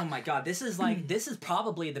 yeah. Oh my God, this is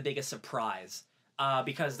probably the biggest surprise,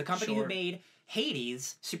 because the company who made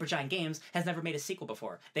Hades, Supergiant Games, has never made a sequel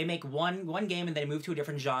before. They make one game and they move to a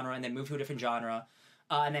different genre and then move to a different genre,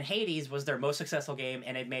 and then Hades was their most successful game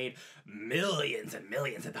and it made millions and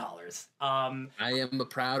millions of dollars. I am a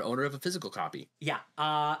proud owner of a physical copy. Yeah,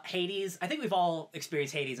 Hades. I think we've all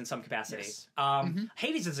experienced Hades in some capacity. Yes.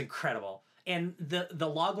 Hades is incredible. And the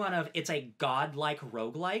logline of it's a godlike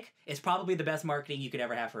roguelike is probably the best marketing you could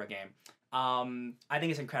ever have for a game. I think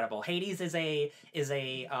it's incredible. Hades is a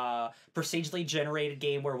procedurally generated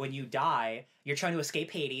game where when you die, you're trying to escape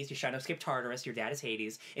Hades, you're trying to escape Tartarus, your dad is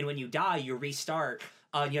Hades, and when you die, you restart.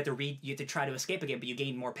 You have to try to escape again, but you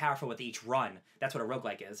gain more powerful with each run. That's what a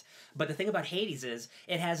roguelike is. But the thing about Hades is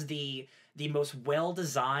it has the most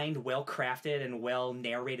well-designed, well-crafted, and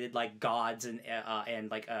well-narrated like gods and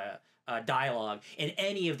dialogue in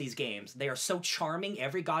any of these games. They are so charming.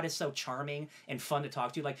 Every god is so charming and fun to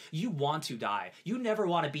talk to. Like, you want to die. You never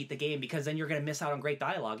want to beat the game because then you're going to miss out on great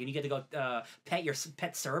dialogue and you get to go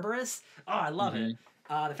pet Cerberus. Oh, I love it.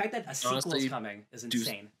 The fact that a sequel is coming is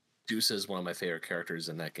insane. Medusa is one of my favorite characters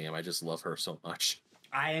in that game. I just love her so much.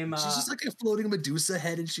 She's just like a floating Medusa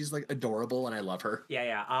head and she's like adorable and I love her.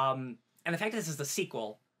 Yeah. And the fact that this is the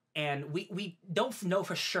sequel, and we don't know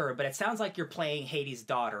for sure, but it sounds like you're playing Hades'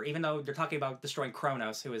 daughter, even though they're talking about destroying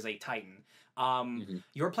Kronos, who is a Titan.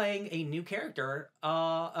 You're playing a new character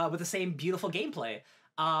with the same beautiful gameplay.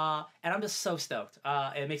 And I'm just so stoked.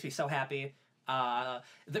 It makes me so happy.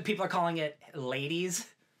 The people are calling it Ladies.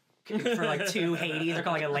 For like 2 Hades, they're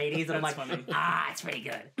calling it Ladies, and I'm like, funny. It's pretty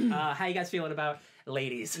good. How you guys feeling about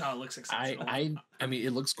Ladies? No, it looks exceptional. I mean,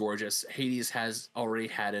 it looks gorgeous. Hades has already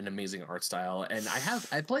had an amazing art style, and I have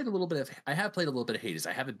played a little bit of Hades.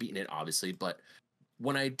 I haven't beaten it, obviously, but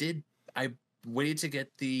when I did, I waited to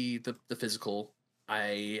get the physical.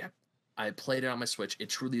 I played it on my Switch. It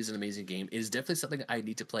truly is an amazing game. It is definitely something I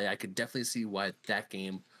need to play. I could definitely see why that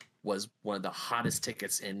game was one of the hottest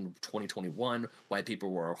tickets in 2021, why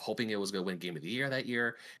people were hoping it was going to win Game of the Year that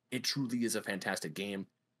year. It truly is a fantastic game,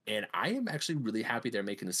 and I am actually really happy they're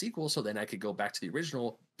making the sequel, so then I could go back to the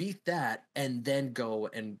original, beat that, and then go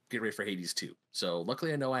and get ready for Hades 2. So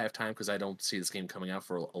luckily I know I have time because I don't see this game coming out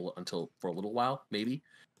for a little while, maybe.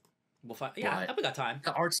 We'll find. Yeah, we got time.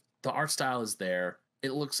 The art style is there.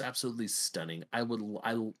 It looks absolutely stunning. I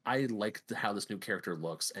like how this new character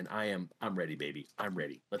looks, and I'm ready, baby. I'm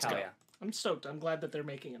ready. Let's go. Yeah. I'm stoked. I'm glad that they're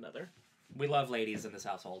making another. We love ladies in this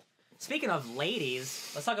household. Speaking of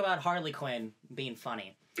ladies, let's talk about Harley Quinn being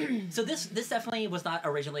funny. So this definitely was not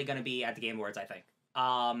originally going to be at the Game Awards, I think.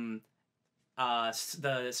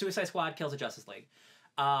 The Suicide Squad kills the Justice League.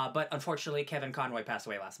 But unfortunately, Kevin Conroy passed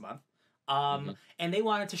away last month. And they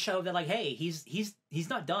wanted to show that, like, hey, he's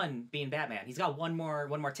not done being Batman. He's got one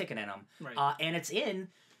more ticket in him, right. And it's in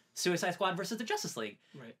Suicide Squad versus the Justice League.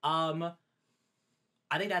 Right.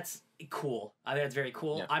 I think that's cool. I think that's very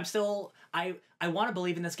cool. Yeah. I'm still I want to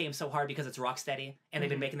believe in this game so hard because it's Rocksteady and they've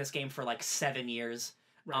been making this game for like 7 years.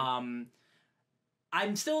 Right.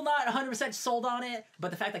 I'm still not 100% sold on it,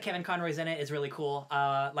 but the fact that Kevin Conroy's in it is really cool.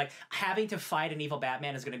 Like having to fight an evil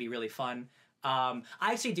Batman is going to be really fun. I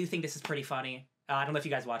actually do think this is pretty funny. I don't know if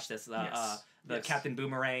you guys watched this. The Captain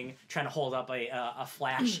Boomerang trying to hold up a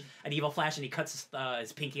Flash, an evil Flash, and he cuts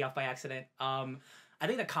his pinky off by accident. I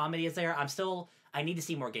think the comedy is there. I need to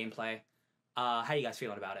see more gameplay. How are you guys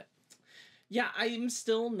feeling about it? Yeah, I'm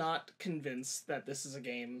still not convinced that this is a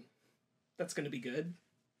game that's going to be good.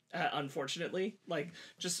 Unfortunately,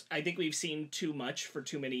 I think we've seen too much for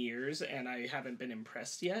too many years, and I haven't been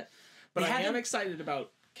impressed yet. But I am excited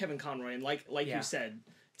about Kevin Conroy, and like you said,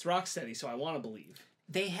 it's Rocksteady, so I want to believe.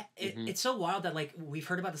 It's so wild that we've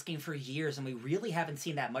heard about this game for years, and we really haven't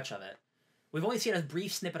seen that much of it. We've only seen a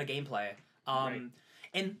brief snippet of gameplay. Right.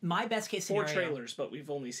 And my best case scenario, 4 trailers, but we've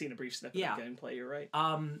only seen a brief snippet of gameplay. You're right.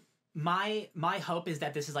 My hope is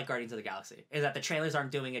that this is like Guardians of the Galaxy, is that the trailers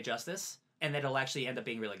aren't doing it justice, and that it'll actually end up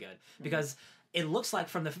being really good. Because it looks like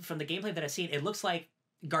from the gameplay that I've seen, it looks like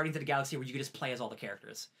Guardians of the Galaxy where you can just play as all the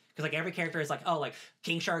characters. Because every character is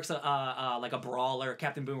King Shark's a brawler,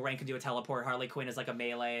 Captain Boomerang can do a teleport, Harley Quinn is like a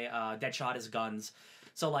melee, Deadshot is guns.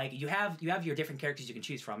 So you have your different characters you can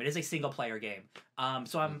choose from. It is a single player game.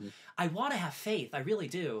 I want to have faith. I really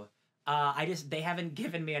do. They haven't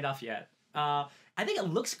given me enough yet. I think it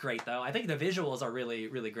looks great though. I think the visuals are really,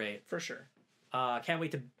 really great. For sure. Can't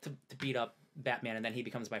wait to beat up Batman and then he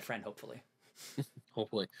becomes my friend, hopefully.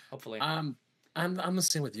 Hopefully. I'm the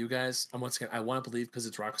same with you guys. Once again, I want to believe because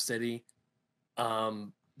it's Rocksteady.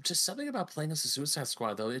 Just something about playing as a Suicide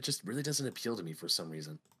Squad though, it just really doesn't appeal to me for some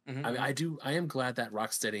reason. Mm-hmm. I mean, I am glad that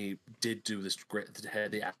Rocksteady did do this great.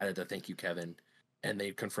 They added the thank you, Kevin, and they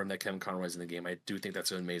confirmed that Kevin Conroy's in the game. I do think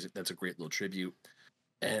that's amazing. That's a great little tribute.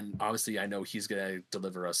 And obviously, I know he's going to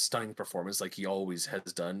deliver a stunning performance like he always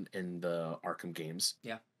has done in the Arkham games.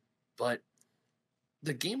 Yeah. But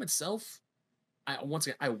the game itself, I want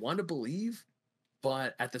to believe,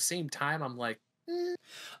 but at the same time, I'm like,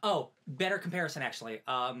 Oh, better comparison, actually.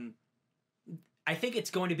 I think it's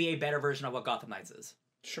going to be a better version of what Gotham Knights is.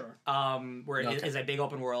 Sure. Where it is a big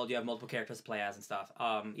open world, you have multiple characters to play as and stuff.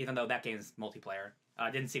 Even though that game's multiplayer,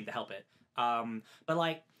 didn't seem to help it. But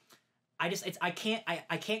I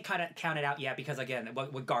can't kind of count it out yet because again,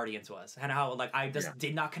 what Guardians was and how I just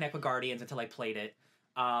did not connect with Guardians until I played it,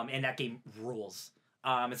 and that game rules.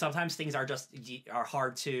 And sometimes things are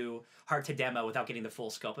hard to demo without getting the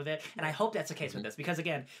full scope of it, and I hope that's the case with this because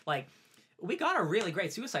again, we got a really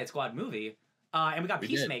great Suicide Squad movie. And we got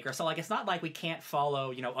Peacemaker, so it's not like we can't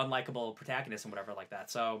follow unlikable protagonists and whatever like that.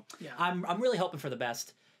 So I'm really hoping for the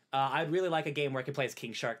best. I'd really like a game where I can play as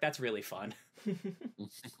King Shark. That's really fun. Let's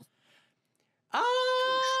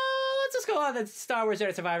just go on to Star Wars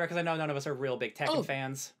Jedi Survivor because I know none of us are real big Tekken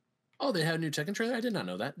fans. Oh, they had a new Tekken trailer? I did not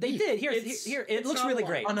know that. They did. Here, it looks really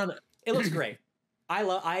great. Oh, no. It looks great. I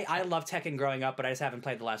love Tekken growing up, but I just haven't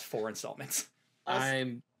played the last 4 installments.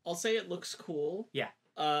 I'll say it looks cool. Yeah.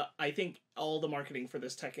 I think all the marketing for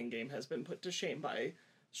this Tekken game has been put to shame by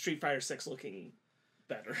Street Fighter 6 looking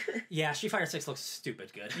better. Yeah, Street Fighter 6 looks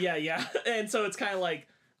stupid good. Yeah. And so it's kind of like,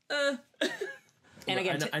 And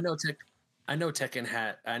again, I know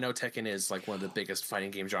Tekken is one of the biggest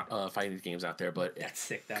fighting games out there, but that's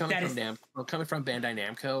sick. Coming from Bandai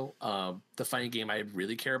Namco, the fighting game I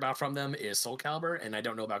really care about from them is Soul Calibur, and I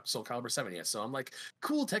don't know about Soul Calibur 7 yet. So I'm like,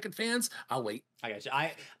 cool, Tekken fans, I'll wait. I got you.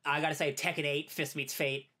 I gotta say, Tekken 8, Fist Meets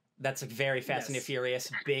Fate. That's very Fast and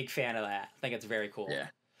Furious. Big fan of that. I think it's very cool. Yeah.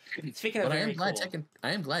 Speaking of but very cool,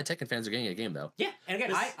 I am glad Tekken fans are getting a game though. Yeah, and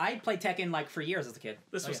again, I played Tekken for years as a kid.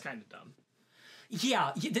 This was kind of dumb.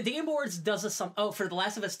 Yeah, the Game Awards does this for The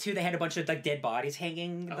Last of Us 2, they had a bunch of dead bodies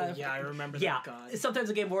hanging. Oh, yeah, I remember that. Yeah, God. Sometimes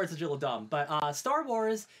the Game Awards is real dumb. But Star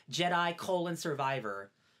Wars Jedi: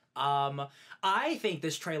 Survivor, I think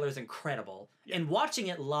this trailer is incredible. Yeah. And watching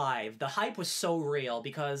it live, the hype was so real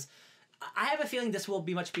because I have a feeling this will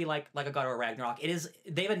be like a God of War Ragnarok.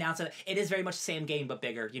 They've announced it. It is very much the same game, but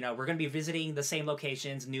bigger. We're going to be visiting the same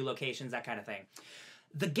locations, new locations, that kind of thing.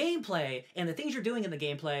 The gameplay and the things you're doing in the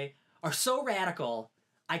gameplay are so radical.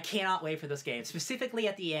 I cannot wait for this game. Specifically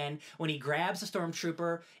at the end, when he grabs a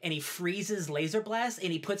stormtrooper and he freezes laser blast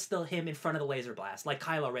and he puts him in front of the laser blast, like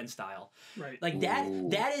Kylo Ren style. Right.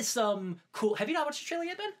 That is some cool. Have you not watched the trailer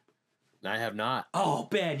yet, Ben? I have not. Oh,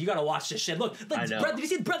 Ben, you gotta watch this shit. Look, did you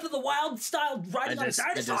see Breath of the Wild style riding on a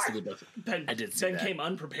dinosaur? I did see Ben came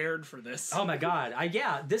unprepared for this. Oh my god.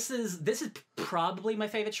 This is probably my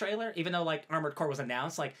favorite trailer, even though Armored Core was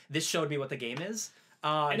announced. This showed me what the game is.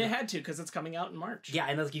 And it had to, because it's coming out in March. Yeah,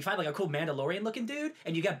 and you find a cool Mandalorian looking dude,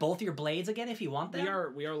 and you get both your blades again if you want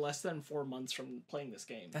them. We are less than 4 months from playing this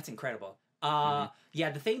game. That's incredible. Yeah,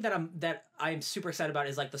 the thing that I'm super excited about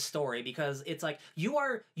is the story, because it's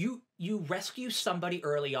you rescue somebody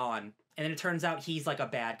early on, and then it turns out he's a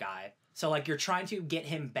bad guy. So you're trying to get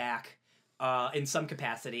him back, in some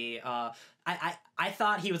capacity. I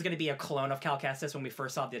thought he was going to be a clone of Cal Kestis when we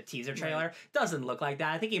first saw the teaser trailer. Right. Doesn't look like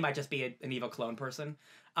that. I think he might just be an evil clone person.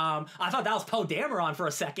 I thought that was Poe Dameron for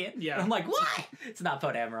a second. Yeah. And I'm like, what? It's not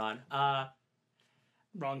Poe Dameron.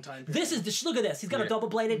 Wrong time. This is look at this. He's got a double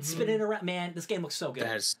bladed spinning around. Man, this game looks so good.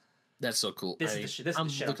 That's so cool. This is the shit I'm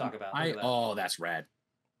talking about. That's rad.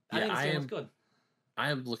 I think this game looks good. I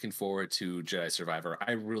am looking forward to Jedi Survivor.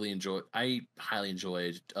 I highly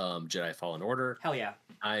enjoyed Jedi Fallen Order. Hell yeah.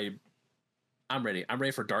 I'm ready. I'm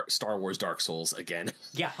ready for Star Wars Dark Souls again.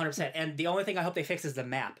 Yeah, 100%. And the only thing I hope they fix is the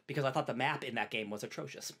map, because I thought the map in that game was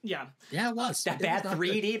atrocious. Yeah. Yeah, it was. That bad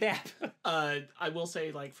 3D map. I will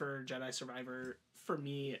say, like, for Jedi Survivor, for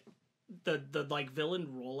me, the like villain,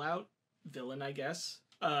 I guess,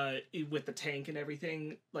 with the tank and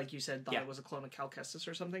everything, like you said, thought it was a clone of Cal Kestis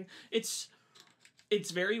or something.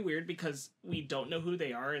 It's very weird because we don't know who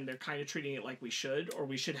they are, and they're kind of treating it like we should, or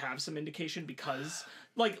we should have some indication because,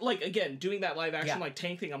 like again, doing that live action like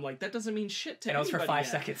tank thing, I'm like, that doesn't mean shit to anybody. And it was for 5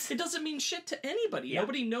 seconds. It doesn't mean shit to anybody. Yeah.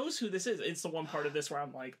 Nobody knows who this is. It's the one part of this where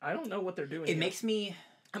I'm like, I don't know what they're doing. It makes me...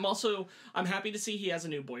 I'm happy to see he has a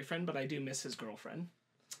new boyfriend, but I do miss his girlfriend.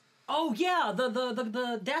 Oh yeah, the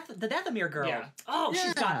Dathomir girl. Yeah. Oh,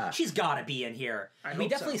 yeah. she's got to be in here. We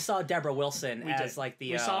definitely saw Deborah Wilson as like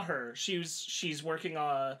the. We saw her. She's working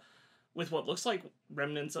with what looks like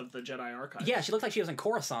remnants of the Jedi Archive. Yeah, she looked like she was in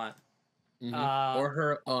Coruscant. Mm-hmm. Or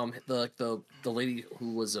her the lady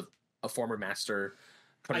who was a former master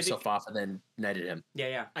put herself off and then knighted him.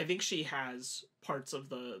 Yeah. I think she has parts of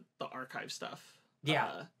the archive stuff.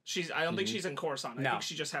 Yeah, I don't think she's in Coruscant. I think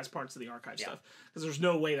she just has parts of the archive stuff, because there's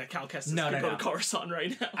no way that Cal Kestis can go to Coruscant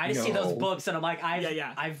right now. I see those books and I'm like,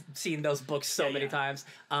 I've seen those books so many times.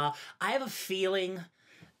 I have a feeling,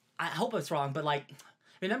 I hope it's wrong, but like,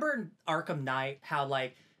 remember in Arkham Knight how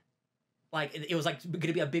like it was like going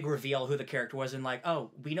to be a big reveal who the character was, and like,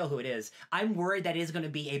 oh, we know who it is. I'm worried that it is going to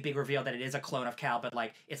be a big reveal that it is a clone of Cal, but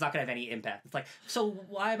like it's not going to have any impact. It's like, so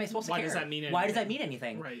why am I supposed to care? Why does that mean anything? Why does that mean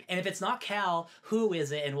anything? Right. And if it's not Cal, who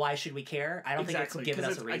is it, and why should we care? I don't think it's giving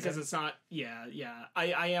us a reason. Because it's not. Yeah.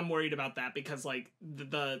 I am worried about that, because like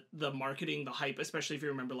the marketing, the hype, especially if you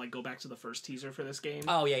remember, like go back to the first teaser for this game.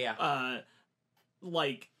 Oh yeah.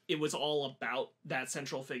 Like it was all about that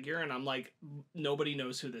central figure, and I'm like, nobody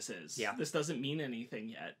knows who this is. Yeah. This doesn't mean anything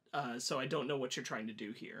yet. So I don't know what you're trying to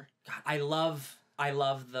do here. God, I love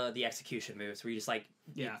the execution moves where you just like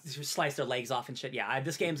you slice their legs off and shit. Yeah,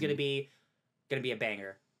 this game's gonna be a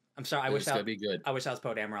banger. I'm sorry. I wish that would be good. I wish that was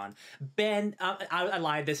Poe Dameron. Ben, I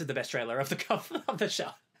lied. This is the best trailer of the show.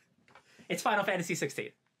 It's Final Fantasy 16.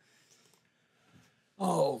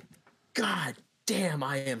 Oh, God. Damn,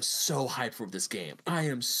 I am so hyped for this game. I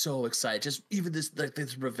am so excited. Just even this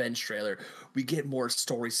revenge trailer, we get more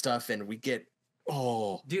story stuff, and we get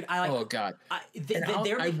dude, God. I want to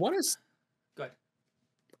go ahead.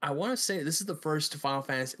 I want to say this is the first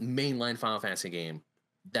mainline Final Fantasy game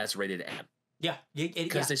that's rated M. Yeah,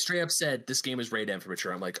 because they straight up said this game is rated M for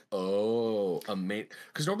mature. I'm like,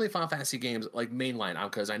 because normally Final Fantasy games like mainline,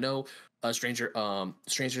 because I know Strangers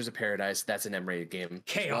of Paradise, that's an M rated game.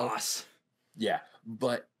 Chaos. Yeah,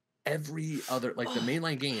 but every other the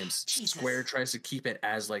mainline games, Square tries to keep it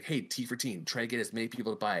as like, hey, T for teen, try to get as many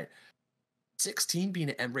people to buy it. 16 being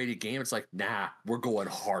an M-rated game, it's like, nah, we're going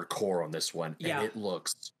hardcore on this one, and it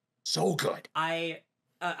looks so good.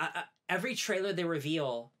 Every trailer they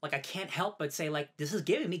reveal, like I can't help but say like, this is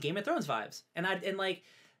giving me Game of Thrones vibes, and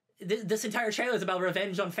this entire trailer is about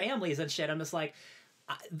revenge on families and shit. I'm just like.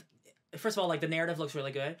 First of all, like the narrative looks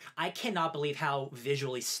really good. I cannot believe how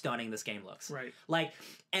visually stunning this game looks. Right. Like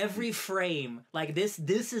every frame, like this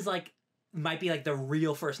is like might be like the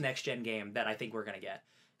real first next gen game that I think we're gonna get,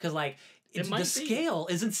 because like the scale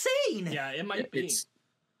is insane. Yeah, it might be.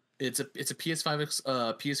 It's a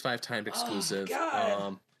PS5 timed exclusive.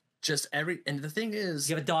 God. And the thing is,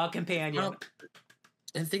 you have a dog companion.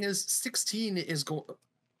 And the thing is, 16 is going.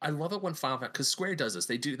 I love it when Final Fantasy, because Square does this.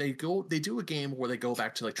 They do a game where they go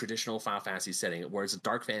back to like traditional Final Fantasy setting, where it's a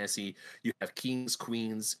dark fantasy. You have kings,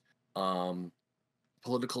 queens,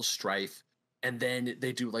 political strife, and then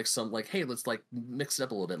they do like some like, hey, let's like mix it up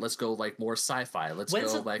a little bit. Let's go like more sci-fi. Was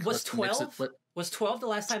 12? Was 12 the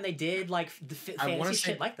last time they did like the fantasy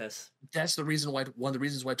shit like this? That's one of the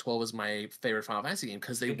reasons why 12 is my favorite Final Fantasy game,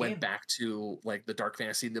 because they went back to like the dark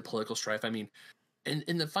fantasy, the political strife. I mean.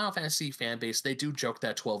 In the Final Fantasy fan base, they do joke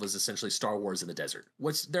that 12 is essentially Star Wars in the desert.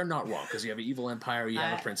 They're not wrong, because you have an evil empire, you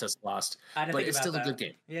have a Princess Lost, but it's still a good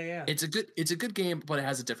game. Yeah. It's a good game, but it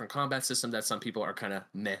has a different combat system that some people are kind of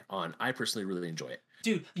meh on. I personally really enjoy it.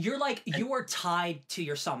 Dude, you are tied to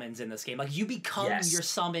your summons in this game. Like you become your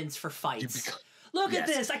summons for fights. Look at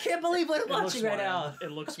this! I can't believe what I'm watching right now.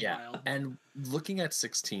 It looks wild. And looking at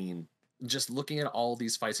 16, just looking at all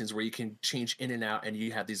these fight scenes where you can change in and out, and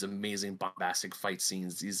you have these amazing bombastic fight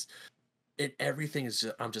scenes. Everything is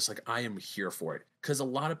just, I'm just like, I am here for it. Because a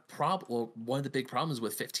lot of one of the big problems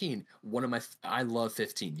with 15, I love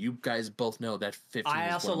 15. You guys both know that 15.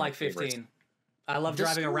 I also like 15. Favorites. I love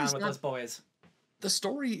driving around with those boys. The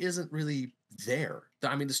story isn't really there.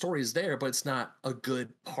 I mean, the story is there, but it's not a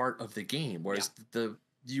good part of the game. Whereas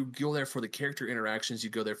you go there for the character interactions, you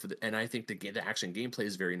go there and I think the action gameplay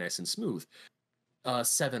is very nice and smooth.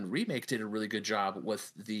 7 Remake did a really good job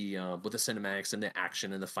with the cinematics and the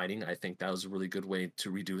action and the fighting. I think that was a really good way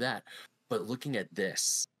to redo that. But looking at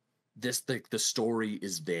the story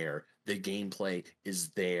is there, the gameplay is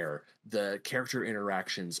there, the character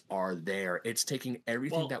interactions are there. It's taking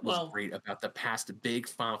everything that was great about the past big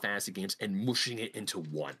Final Fantasy games and mushing it into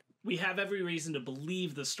one. We have every reason to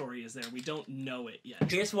believe the story is there. We don't know it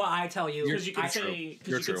yet. Here's what I tell you. Because you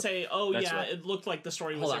could say, oh, that's right. It looked like the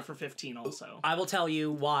story was there for 15 also. I will tell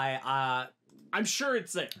you why. I'm sure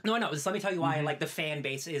it's there. No, just let me tell you why like the fan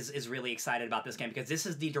base is really excited about this game, because this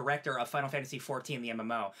is the director of Final Fantasy XIV, the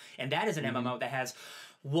MMO. And that is an MMO that has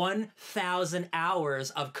 1,000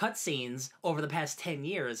 hours of cutscenes over the past 10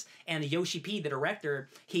 years. And Yoshi P, the director,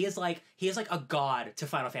 he is like a god to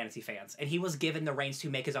Final Fantasy fans. And he was given the reins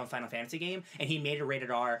to make his own Final Fantasy game, and he made it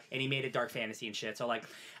rated R, and he made it dark fantasy and shit. So like,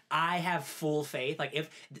 I have full faith. Like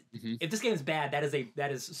if this game is bad,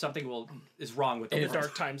 that is something is wrong with it.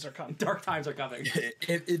 Dark times are coming. Dark times are coming.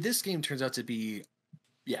 If this game turns out to be,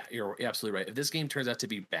 yeah, you're absolutely right. If this game turns out to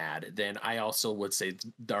be bad, then I also would say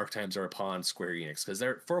dark times are upon Square Enix, because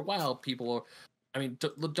for a while people. I mean,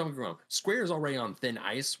 don't get me wrong. Square is already on thin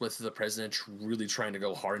ice with the president really trying to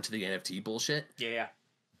go hard into the NFT bullshit. Yeah.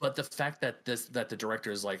 But the fact that the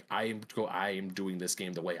director is like, I am doing this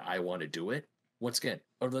game the way I want to do it. Once again,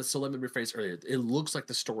 so let me rephrase earlier. It looks like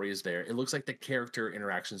the story is there. It looks like the character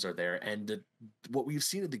interactions are there. And what we've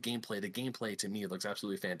seen of the gameplay to me looks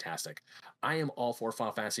absolutely fantastic. I am all for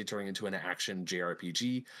Final Fantasy turning into an action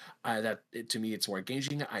JRPG. To me, it's more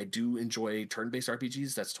engaging. I do enjoy turn-based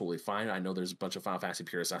RPGs. That's totally fine. I know there's a bunch of Final Fantasy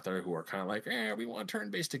purists out there who are kind of like, we want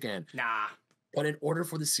turn-based again. Nah. But in order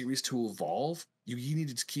for the series to evolve, you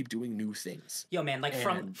needed to keep doing new things. Yo, man, like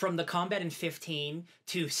from the combat in 15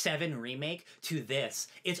 to 7 Remake to this,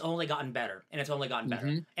 it's only gotten better, and it's only gotten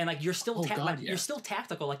better. And like you're still you're still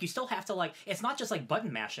tactical. Like you still have to like, it's not just like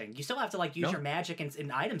button mashing. You still have to like use your magic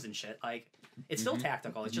and items and shit. Like it's still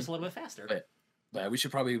tactical. It's just a little bit faster. But we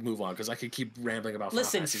should probably move on, because I could keep rambling about Final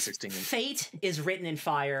Fantasy 16. Fate is written in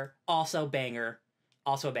fire. Also banger.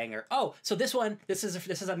 Also a banger. Oh, so this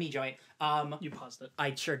is a me joint. You paused it.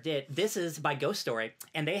 I sure did. This is by Ghost Story,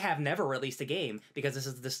 and they have never released a game because this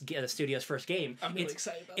is the studio's first game. I'm really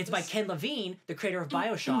excited about this. It's by Ken Levine, the creator of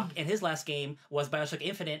BioShock, and his last game was BioShock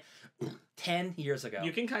Infinite 10 years ago.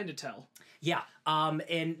 You can kind of tell. Yeah.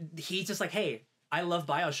 And he's just like, hey, I love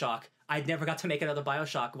BioShock. I never got to make another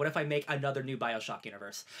BioShock. What if I make another new BioShock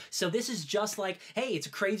universe? So this is just like, hey, it's a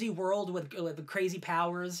crazy world with crazy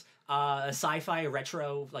powers, sci-fi,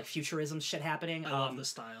 retro, like futurism shit happening. I love the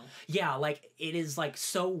style. Yeah, like it is like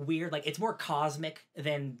so weird. Like it's more cosmic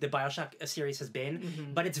than the BioShock series has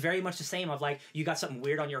been, but it's very much the same. Of like, you got something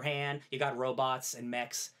weird on your hand, you got robots and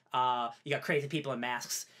mechs, you got crazy people in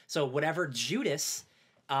masks. So whatever Judas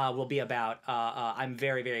will be about, I'm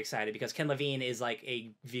very, very excited, because Ken Levine is like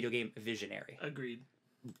a video game visionary. Agreed.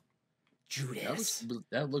 Judas.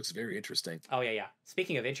 That looks very interesting. Oh, yeah.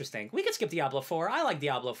 Speaking of interesting, we could skip Diablo 4. I like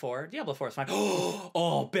Diablo 4. Diablo 4 is fine.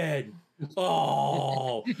 Oh, Ben.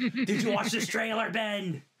 Oh. Did you watch this trailer,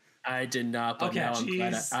 Ben? I did not, but now I'm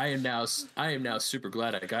glad. I am now super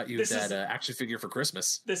glad I got you action figure for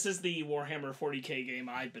Christmas. This is the Warhammer 40K game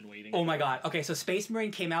I've been waiting for. Oh my god. Okay, so Space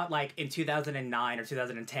Marine came out like in 2009 or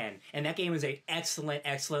 2010, and that game is a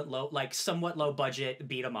excellent low, like somewhat low budget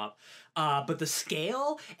beat 'em up. But the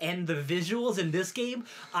scale and the visuals in this game,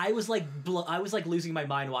 I was like losing my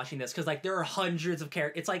mind watching this, because like there are hundreds of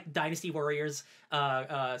characters. It's like Dynasty Warriors,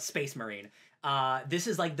 Space Marine. This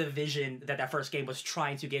is like the vision that first game was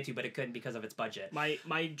trying to get to, but it couldn't because of its budget.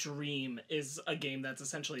 My dream is a game that's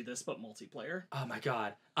essentially this, but multiplayer. Oh my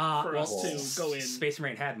god! For us to go in. Space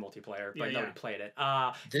Marine had multiplayer, but nobody played it.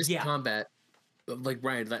 This combat, like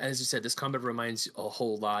Ryan, as you said, this combat reminds a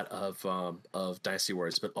whole lot of Dynasty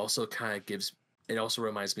Warriors, but also kind of gives. It also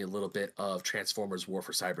reminds me a little bit of Transformers: War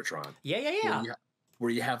for Cybertron. Yeah. Where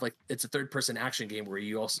you have like, it's a third-person action game where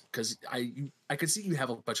you also, because I could see you have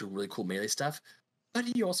a bunch of really cool melee stuff, but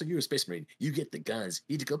you're a Space Marine. You get the guns.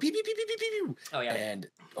 You need to go pew pew pew pew pew pew. Oh yeah. And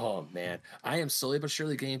oh man, I am slowly but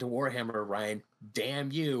surely getting into Warhammer. Ryan,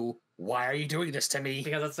 damn you! why are you doing this to me?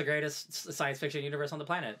 Because that's the greatest science fiction universe on the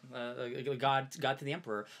planet. God to the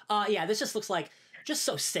Emperor. Yeah, this just looks like just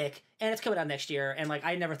so sick, and it's coming out next year. And like,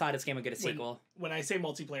 I never thought this game would get a sequel. When I say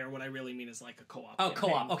multiplayer, what I really mean is like a co-op. Oh, campaign.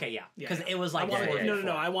 co-op. Okay, yeah, because it was like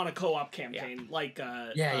no. I want a co-op campaign, like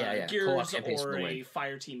Gears or a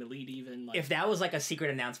Fireteam Elite. Even like, if that was like a secret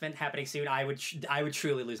announcement happening soon, I would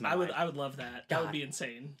truly lose my mind. I would love that. That would be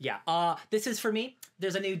insane. Yeah. This is for me.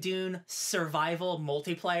 There's a new Dune survival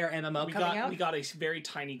multiplayer MMO coming out. We got a very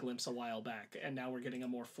tiny glimpse a while back, and now we're getting a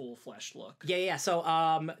more full-fleshed look. Yeah.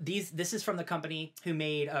 So this is from the company who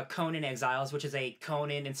made Conan Exiles, which is a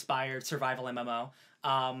Conan-inspired survival MMO.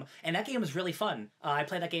 And that game was really fun. I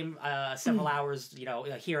played that game several hours,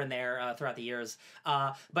 here and there throughout the years.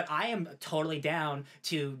 But I am totally down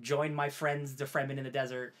to join my friends, the Fremen in the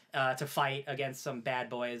desert, to fight against some bad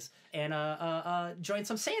boys and join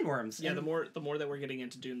some sandworms. Yeah, the more that we're getting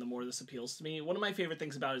into Dune, the more this appeals to me. One of my favorite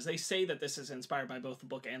things about it is they say that this is inspired by both the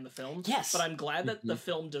book and the film. Yes, but I'm glad that the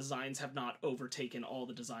film designs have not overtaken all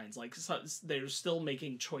the designs. Like, they're still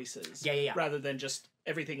making choices. Yeah. Rather than just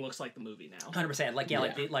everything looks like the movie now. 100%. Like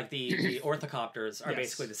the orthocopters are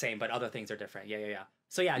basically the same, but other things are different. Yeah.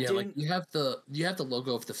 So yeah, Dune... like you have the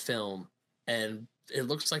logo of the film, and it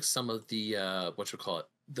looks like some of the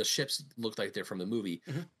the ships look like they're from the movie,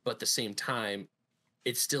 but at the same time,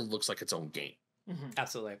 it still looks like its own game.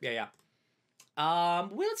 Absolutely. Yeah.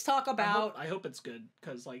 Let's talk about... I hope it's good,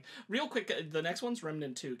 because, like, real quick, the next one's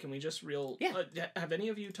Remnant 2. Can we just have any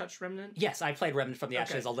of you touched Remnant? Yes, I played Remnant from the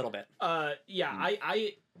Ashes a little bit. I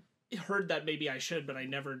heard that maybe I should, but I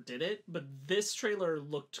never did it. But this trailer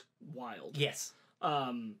looked wild. Yes.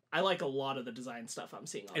 I like a lot of the design stuff I'm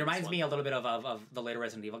seeing on it reminds me a little bit of the later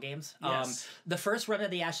Resident Evil games. Yes. The first Remnant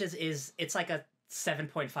of the Ashes it's like a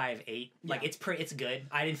 7.58. Like, it's good.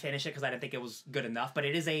 I didn't finish it because I didn't think it was good enough, but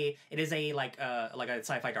it is a like a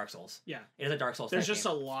sci-fi Dark Souls. Yeah, it is a Dark Souls. There's just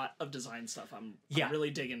a lot of design stuff I'm really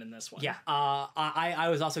digging in this one. Yeah, I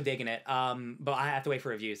was also digging it. But I have to wait for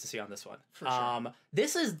reviews to see on this one. For sure.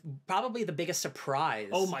 This is probably the biggest surprise.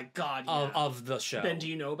 Oh my god! Of the show. Ben, do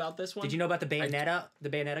you know about this one? Did you know about the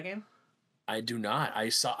Bayonetta game? I do not.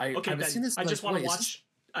 I haven't seen this. I just want to watch.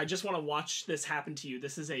 I just want to watch this happen to you.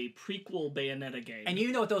 This is a prequel Bayonetta game. And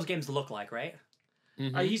you know what those games look like, right?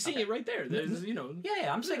 You see it right there. There's, Yeah,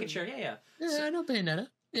 I'm just making sure. Yeah. Yeah, I know Bayonetta.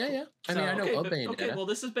 Yeah. I know of Bayonetta. Okay, well,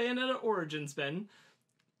 this is Bayonetta Origins, Ben.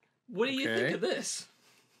 What do you think of this?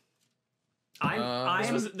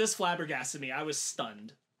 This flabbergasted me. I was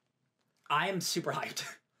stunned. I am super hyped.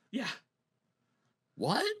 Yeah.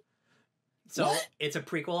 What? So it's a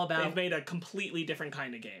prequel about... They've made a completely different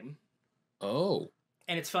kind of game. Oh.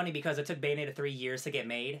 And it's funny because it took Bayonetta 3 years to get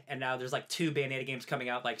made, and now there's like 2 Bayonetta games coming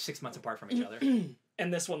out like 6 months apart from each other.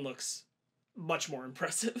 And this one looks much more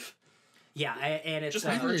impressive. Yeah, and it's just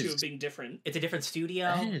by virtue of being different. It's a different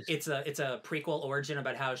studio. It's a prequel origin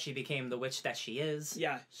about how she became the witch that she is.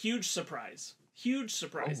 Yeah, huge surprise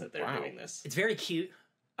that they're doing this. It's very cute.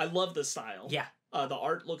 I love the style. Yeah, the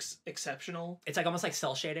art looks exceptional. It's like almost like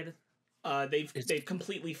cel shaded. They've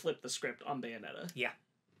completely flipped the script on Bayonetta. Yeah.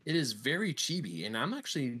 It is very chibi, and I'm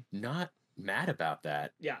actually not mad about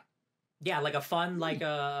that. Yeah, like a fun, like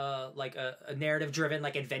a narrative driven,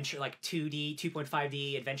 like adventure, like 2D,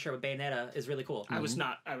 2.5D adventure with Bayonetta is really cool. I was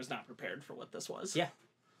not prepared for what this was. Yeah.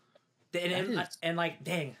 And like,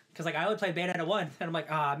 dang, because like I would play Bayonetta 1, and I'm like,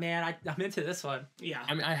 man, I'm into this one. Yeah.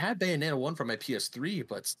 I mean, I had Bayonetta 1 from my PS3,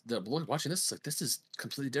 but watching this, like, this is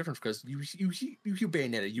completely different because you hear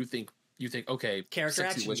Bayonetta, you think okay, character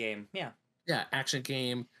action game, yeah. Yeah, action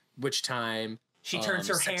game, witch time. She turns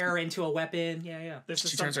her hair into a weapon. Yeah.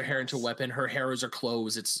 She turns her hair into a weapon. Her hair is her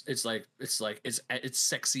clothes. It's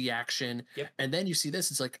sexy action. Yep. And then you see this.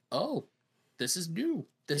 It's like, oh, this is new.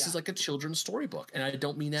 This is like a children's storybook, and I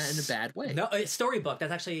don't mean that in a bad way. No, it's storybook.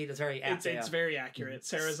 That's very accurate. It's very accurate.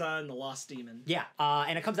 Sarazar and the Lost Demon. Yeah,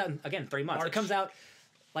 and it comes out in, again, 3 months. March. It comes out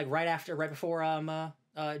like right before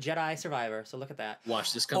Jedi Survivor. So look at that.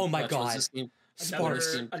 Watch this. Oh my god.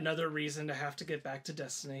 Another reason to have to get back to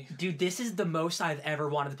Destiny. Dude, this is the most I've ever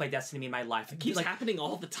wanted to play Destiny in my life. It keeps happening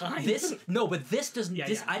all the time. But this doesn't.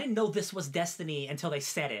 I didn't know this was Destiny until they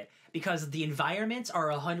said it, because the environments are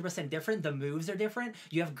 100% different. The moves are different.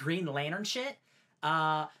 You have Green Lantern shit.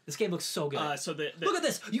 This game looks so good. Look at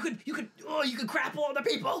this. You could grapple other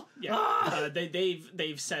people. Yeah.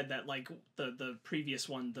 They've said that, like, the previous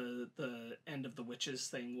one, the end of the witches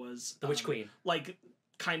thing was the Witch Queen. Like,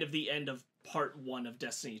 kind of the end of part 1 of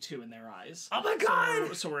Destiny 2 in their eyes. Oh my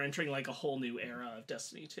god! So we're entering like a whole new era of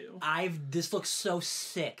Destiny 2. This looks so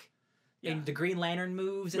sick. and the Green Lantern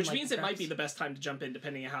moves. Which and, means it might be the best time to jump in,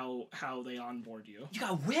 depending on how they onboard you. You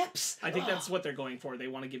got whips. I think that's what they're going for. They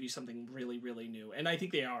want to give you something really, really new, and I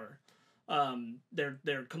think they are.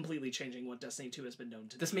 They're completely changing what Destiny 2 has been known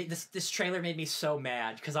to. This trailer made me so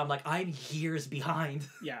mad because I'm like, I'm years behind.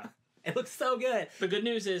 Yeah. It looks so good. The good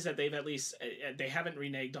news is that they've at least they haven't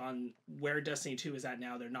reneged on where Destiny 2 is at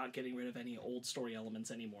now. They're not getting rid of any old story elements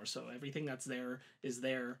anymore. So everything that's there is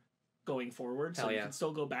there going forward. So you can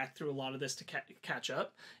still go back through a lot of this to catch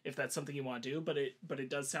up if that's something you want to do. But it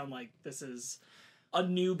does sound like this is a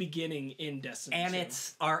new beginning in Destiny. And 2.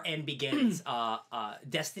 it's our end begins.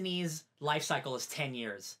 Destiny's life cycle is 10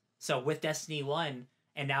 years. So with Destiny 1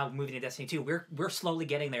 and now moving to Destiny 2, we're slowly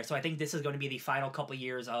getting there. So I think this is going to be the final couple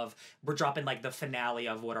years of we're dropping like the finale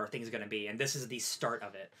of what our thing's going to be, and this is the start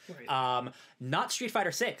of it. Right. Not Street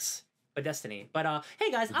Fighter 6, but Destiny. But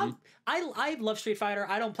hey guys, I love Street Fighter.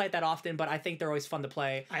 I don't play it that often, but I think they're always fun to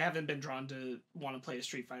play. I haven't been drawn to want to play a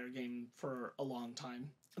Street Fighter game for a long time.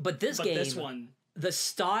 But this this one, the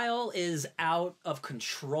style is out of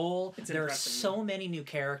control. There are so many new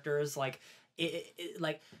characters. Like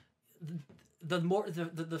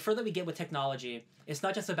the further we get with technology, it's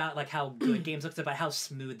not just about like how good games look, it's about how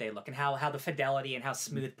smooth they look and how the fidelity and how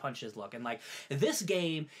smooth punches look. And like this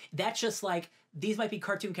game, that's just like these might be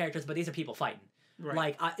cartoon characters, but these are people fighting.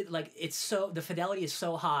 Right. It's so the fidelity is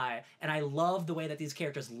so high, and I love the way that these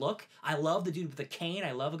characters look. I love the dude with the cane.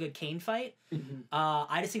 I love a good cane fight. Mm-hmm.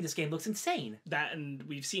 I just think this game looks insane. That, and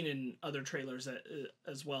we've seen in other trailers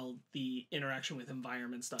as well, the interaction with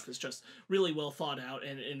environment stuff is just really well thought out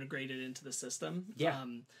and integrated into the system. Yeah.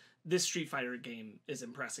 This Street Fighter game is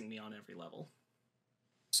impressing me on every level.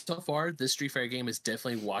 So far, this Street Fighter game is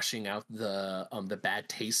definitely washing out the bad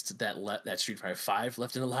taste that Street Fighter 5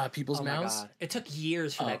 left in a lot of people's mouths. God. It took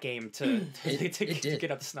years for that game to get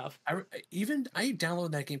up to snuff. I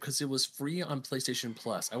downloaded that game because it was free on PlayStation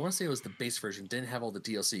Plus. I want to say it was the base version, didn't have all the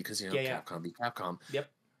DLC because Capcom be Capcom. Yep.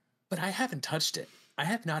 But I haven't touched it. I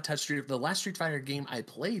have not touched it. The last Street Fighter game I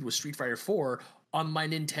played was Street Fighter 4 on my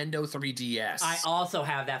Nintendo 3DS. I also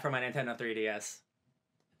have that for my Nintendo 3DS.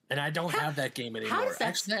 And I don't have that game anymore. How does that,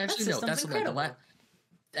 actually, no, that's a lie.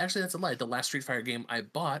 Actually, that's a lie. The last Street Fighter game I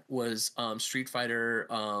bought was Street Fighter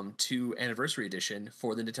 2 Anniversary Edition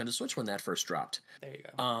for the Nintendo Switch when that first dropped. There you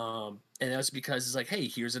go. And that's because it's like, hey,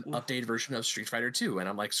 here's an updated version of Street Fighter 2, and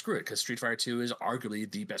I'm like, screw it, because Street Fighter 2 is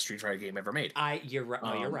arguably the best Street Fighter game ever made. You're right.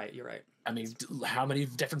 No, you're right. You're right. I mean, how many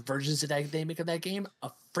different versions did they make of that game?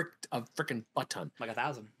 A freaking butt ton. Like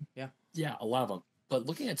 1,000. Yeah. Yeah, a lot of them. But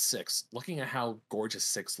looking at 6, looking at how gorgeous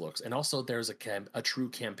 6 looks, and also there's a true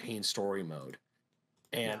campaign story mode,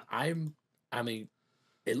 and I mean,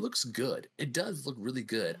 it looks good. It does look really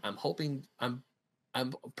good. I'm hoping. I'm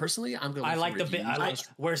personally, I'm going. I like the big. I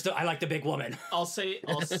like the big woman. I'll say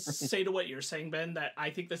to what you're saying, Ben, that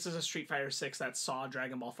I think this is a Street Fighter 6 that saw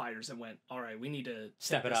Dragon Ball FighterZ and went, all right, we need to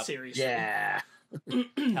step it up seriously. Yeah.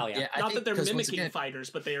 Hell yeah. Not that they're mimicking fighters,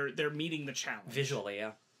 but they're meeting the challenge visually.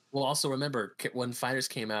 Yeah. Well, also remember when Fighters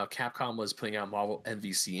came out, Capcom was putting out Marvel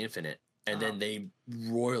MVC Infinite, and then they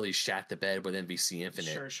royally shat the bed with MVC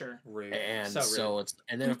Infinite. Sure. Rude. And so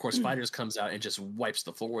then of course Fighters comes out and just wipes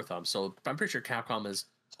the floor with them. So I'm pretty sure Capcom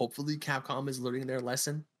is learning their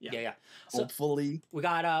lesson. Yeah. So hopefully we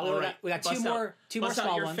got we got two more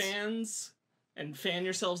small your ones. Fans and fan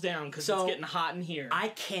yourselves down because it's getting hot in here. I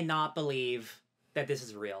cannot believe that this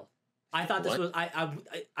is real. I thought this was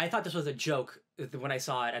I thought this was a joke when I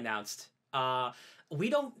saw it announced. We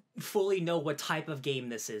don't fully know what type of game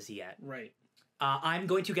this is yet. Right. I'm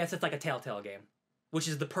going to guess it's like a Telltale game, which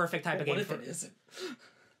is the perfect type of game. What if it isn't?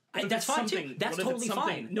 That's fine too. That's totally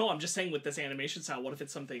fine. No, I'm just saying with this animation style, what if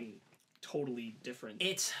it's something totally different?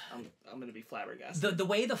 I'm gonna be flabbergasted. The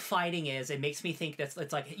way the fighting is, it makes me think it's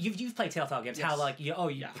like you've played Telltale games. Yes. How like you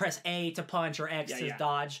press A to punch or X to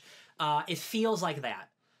dodge. It feels like that.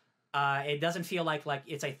 It doesn't feel like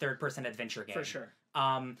it's a third-person adventure game. For sure.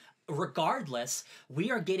 Regardless,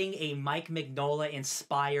 we are getting a Mike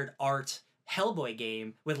Mignola-inspired art Hellboy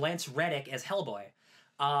game with Lance Reddick as Hellboy.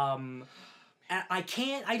 I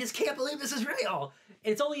just can't believe this is real.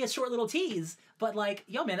 It's only a short little tease, but man,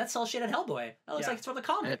 that sells shit at Hellboy. That looks like it's from the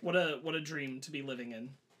comic. What a dream to be living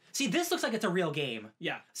in. See, this looks like it's a real game.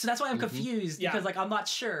 Yeah. So that's why I'm confused because I'm not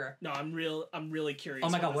sure. No, I'm really curious. Oh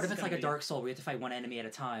my god, what if it's like a Dark Soul where you have to fight one enemy at a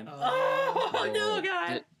time? Oh no,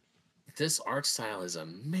 god. This art style is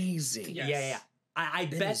amazing. Yes. Yeah. I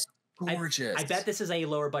bet gorgeous. I bet this is a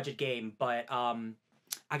lower budget game, but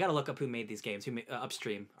I gotta look up who made these games. Who made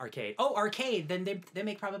Upstream Arcade? Oh, Arcade. Then they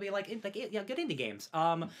make probably good indie games.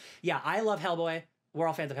 I love Hellboy. We're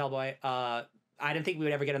all fans of Hellboy. I didn't think we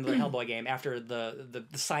would ever get another Hellboy game after the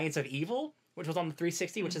Science of Evil, which was on the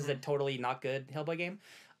 360, which is a totally not good Hellboy game.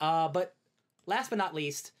 But last but not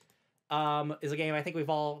least, is a game I think we've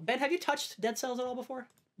all... Ben, have you touched Dead Cells at all before?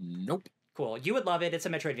 Nope. Cool. You would love it. It's a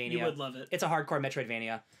Metroidvania. You would love it. It's a hardcore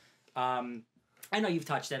Metroidvania. I know you've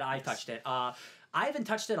touched it. I've touched it. I haven't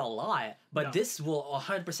touched it a lot, but this will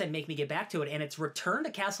 100% make me get back to it. And it's Return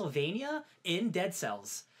to Castlevania in Dead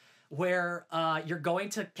Cells, where you're going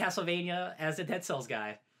to Castlevania as the Dead Cells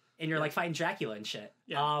guy, and you're like fighting Dracula and shit.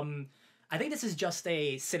 Yeah. I think this is just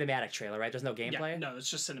a cinematic trailer, right? There's no gameplay? Yeah, no, it's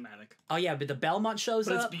just cinematic. Oh, yeah, but the Belmont shows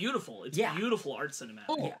but up. But it's beautiful. It's beautiful art cinematic.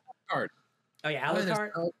 Oh, yeah. Alucard. Oh, yeah,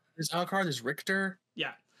 Alucard. There's Alucard, there's Richter.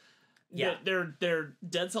 Yeah. Yeah. They're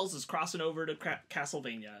Dead Cells is crossing over to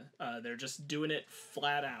Castlevania. They're just doing it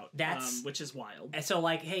flat out. Which is wild. And so,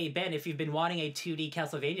 like, hey, Ben, if you've been wanting a 2D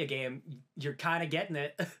Castlevania game, you're kind of getting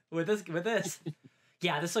it with this.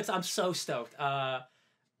 Yeah, this looks... I'm so stoked.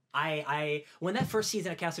 I when that first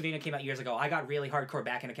season of Castlevania came out years ago, I got really hardcore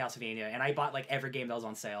back into Castlevania, and I bought like every game that was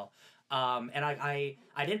on sale. And I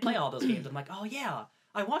didn't play all those games. I'm like, oh yeah,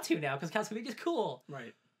 I want to now because Castlevania's cool.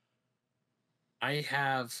 Right. I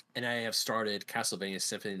have started Castlevania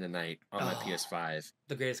Symphony of the Night on my PS5.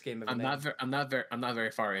 The greatest game ever. I'm not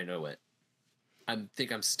very far into it. I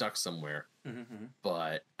think I'm stuck somewhere.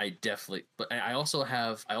 But I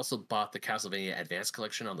also bought the Castlevania Advance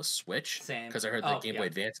Collection on the Switch. Same. Because I heard the Game Boy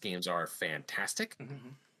Advance games are fantastic.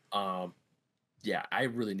 Yeah, I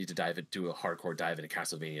really need to do a hardcore dive into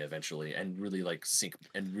Castlevania eventually, and really like sink,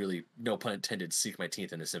 and really, no pun intended, sink my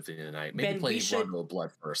teeth into Symphony of the Night. Maybe play Rondo of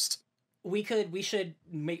Blood first. We should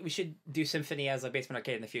do Symphony as a basement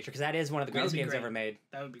arcade in the future, because that is one of the greatest games ever made.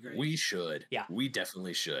 That would be great. We should. Yeah. We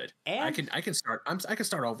definitely should. And I can start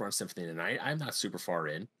over on Symphony of the Night. I'm not super far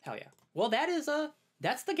in. Hell yeah. Well, that's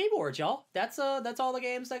the Game Awards, y'all. That's all the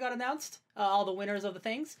games that got announced. All the winners of the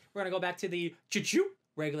things. We're gonna go back to the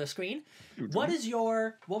regular screen. What was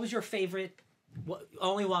your favorite?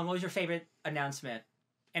 Only one. What was your favorite announcement?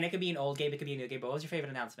 And it could be an old game, it could be a new game. But what was your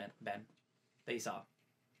favorite announcement, Ben, that you saw?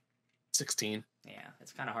 16. Yeah,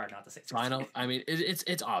 it's kind of hard not to say 16. Final. I mean,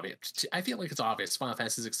 it's obvious. I feel like it's obvious. Final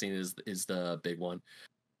Fantasy 16 is the big one,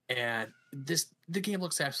 and the game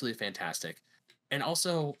looks absolutely fantastic. And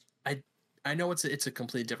also, I know it's a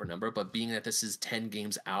completely different number, but being that this is 10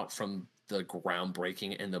 games out from the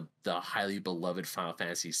groundbreaking and the highly beloved Final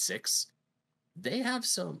Fantasy 6, they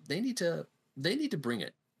need to bring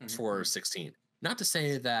it for 16. Not to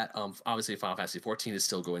say that obviously Final Fantasy 14 is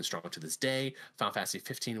still going strong to this day. Final Fantasy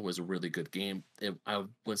 15 was a really good game. I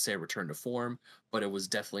wouldn't say a return to form, but it was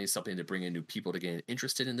definitely something to bring in new people to get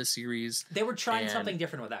interested in the series. They were trying something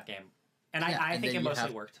different with that game, and I think it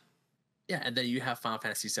mostly worked. Yeah, and then you have Final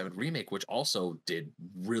Fantasy VII Remake, which also did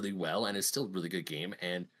really well and is still a really good game.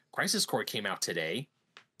 And Crisis Core came out today.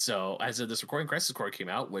 So as of this recording, Crisis Core came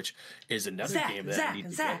out, which is another game that I need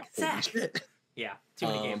to get. Holy shit. Yeah, too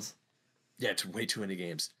many games. Yeah, way too many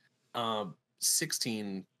games.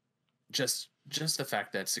 16, just the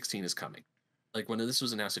fact that 16 is coming. Like when this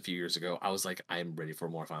was announced a few years ago, I was like, I'm ready for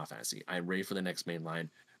more Final Fantasy. I'm ready for the next main line.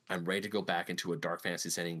 I'm ready to go back into a dark fantasy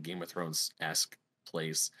setting, Game of Thrones-esque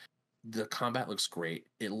place. The combat looks great.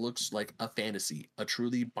 It looks like a fantasy, a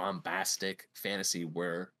truly bombastic fantasy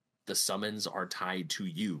where the summons are tied to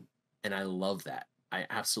you. And I love that. I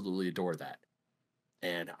absolutely adore that.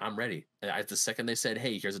 And I'm ready. The second they said,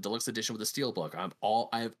 "Hey, here's a deluxe edition with a steelbook,"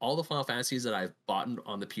 I have all the Final Fantasies that I've bought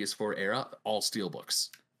on the PS4 era, all steelbooks.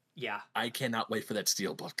 Yeah, I cannot wait for that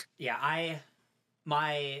steelbook. Yeah,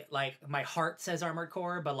 my heart says Armored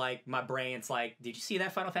Core, but like my brain's like, did you see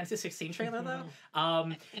that Final Fantasy 16 trailer though?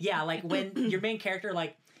 Yeah, like when your main character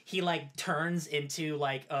he turns into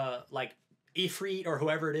like Ifrit or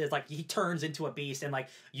whoever it is, like he turns into a beast and like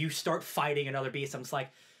you start fighting another beast. I'm just like,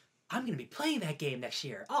 I'm gonna be playing that game next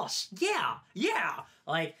year. Oh yeah.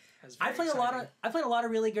 Like I played a lot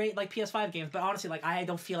of really great like PS5 games, but honestly, like I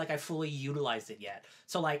don't feel like I fully utilized it yet.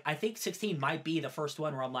 So like I think 16 might be the first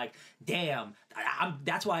one where I'm like, damn,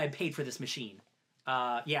 that's why I paid for this machine.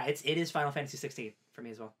 Yeah, it is Final Fantasy 16 for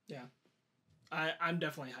me as well. Yeah, I'm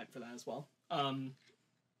definitely hyped for that as well.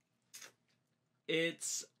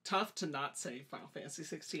 It's tough to not say Final Fantasy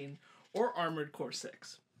 16 or Armored Core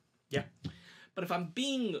 6. Yeah. But if I'm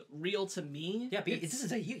being real to me, this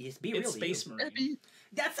is it's Space Marine.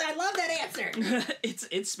 I love that answer.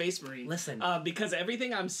 it's Space Marine. Listen, because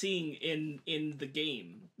everything I'm seeing in the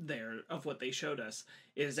game there of what they showed us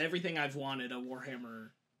is everything I've wanted a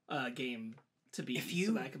Warhammer game to be,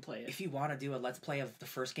 so that I can play it. If you want to do a let's play of the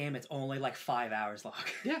first game, it's only like 5 hours long.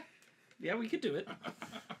 Yeah, we could do it.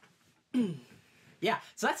 Yeah,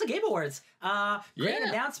 so that's the Game Awards. Great Yeah.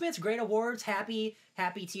 announcements, great awards. Happy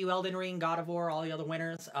to you, Elden Ring, God of War, all the other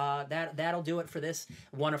winners. That'll do it for this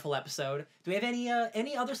wonderful episode. Do we have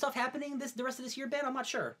any other stuff happening the rest of this year, Ben? I'm not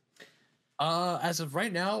sure. As of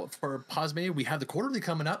right now, for Pazmania, we have the quarterly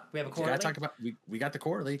coming up. We have a We quarterly? gotta talk about we got the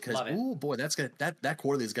quarterly because Love it. oh boy, that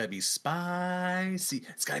quarterly is gonna be spicy.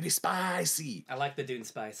 It's gotta be spicy. I like the Dune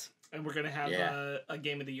Spice. And we're gonna have Yeah. a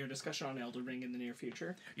Game of the Year discussion on Elden Ring in the near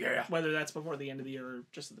future. Yeah. Whether that's before the end of the year or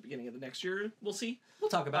just at the beginning of the next year, we'll see. We'll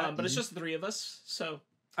talk about it. But it's just the three of us, so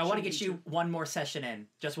I want to shouldn't get be you one more session in.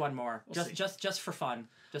 Just one more. We'll see. just for fun.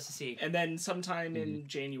 Just to see. And then sometime in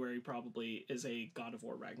January probably is a God of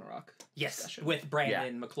War Ragnarok. Yes. discussion. With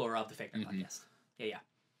Brandon McClure of the Fake Nerd Mhm. Podcast. Yeah.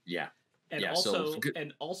 Yeah. And Yeah, also so good-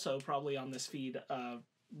 and also probably on this feed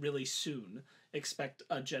really soon expect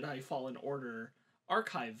a Jedi Fallen Order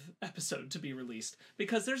archive episode to be released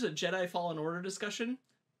because there's a Jedi Fallen Order discussion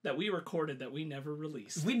that we recorded that we never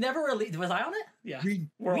released. We never released. Was I on it? Yeah. We-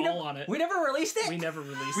 We're we all never, on it. We never released it. We never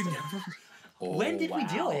released We it. never. Oh, When did we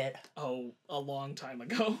do wow. it? Oh, a long time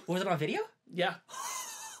ago. Was it on video? Yeah.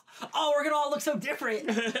 Oh, we're gonna all look so different.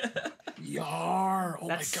 Yar! Oh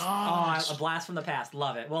That's my gosh! a blast from the past.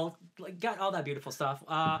 Love it. Well, got all that beautiful stuff.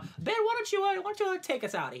 Ben, why don't you take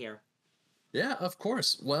us out of here? Yeah, of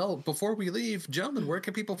course. Well, before we leave, gentlemen, where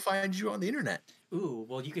can people find you on the internet? Ooh,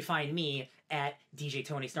 well, you can find me at DJ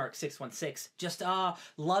Tony Snark 616. Just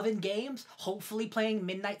loving games. Hopefully playing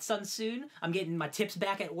Midnight Suns soon. I'm getting my tips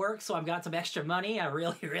back at work, so I've got some extra money. I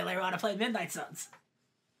really, really want to play Midnight Suns.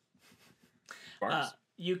 Bars?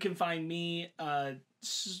 You can find me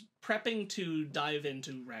prepping to dive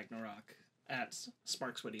into Ragnarok at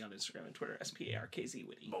SparksWitty on Instagram and Twitter, SPARKZ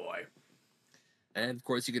Witty. Boy. And of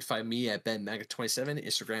course, you can find me at BenMaga27,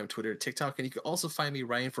 Instagram, Twitter, TikTok, and you can also find me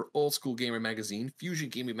writing for Old School Gamer Magazine, Fusion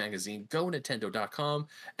Gaming Magazine, GoNintendo.com,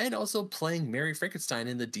 and also playing Mary Frankenstein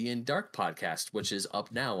in the D&D Dark podcast, which is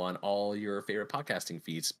up now on all your favorite podcasting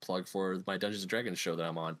feeds. Plug for my Dungeons and Dragons show that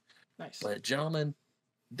I'm on. Nice. But gentlemen,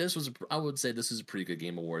 I would say this is a pretty good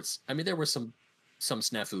Game Awards. I mean, there were some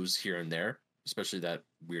snafus here and there, especially that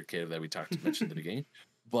weird kid that we mentioned at the beginning.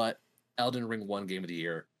 But Elden Ring won Game of the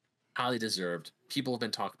Year. Highly deserved. People have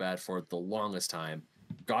been talking about it for the longest time.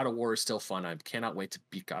 God of War is still fun. I cannot wait to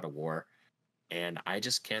beat God of War. And I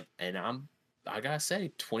just can't. And I gotta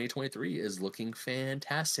say, 2023 is looking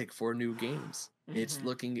fantastic for new games. It's Mhm.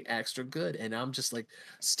 looking extra good. And I'm just like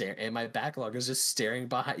staring, and my backlog is just staring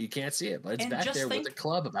behind. You can't see it, but it's And back just there think- with the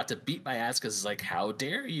club about to beat my ass because it's like, how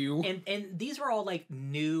dare you? And these were all like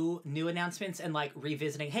new announcements and like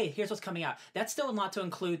revisiting. Hey, here's what's coming out. That's still not to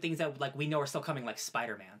include things that like we know are still coming, like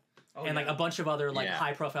Spider-Man. Oh, And like yeah. a bunch of other like Yeah.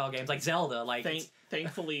 high profile games like Zelda. Like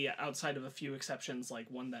Thankfully, outside of a few exceptions, like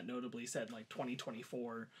one that notably said like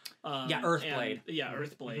 2024. Yeah, Earthblade.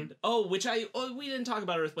 Earthblade. Oh, we didn't talk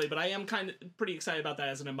about Earthblade, but I am kind of pretty excited about that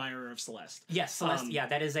as an admirer of Celeste. yes, Celeste. Yeah,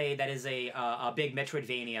 that is a big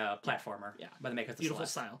Metroidvania platformer. Yeah. By the makers of Beautiful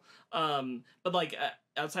Celeste. style. But like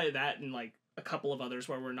outside of that and like a couple of others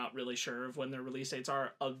where we're not really sure of when their release dates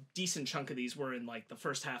are, a decent chunk of these were in like the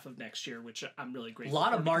first half of next year, which I'm really grateful Lot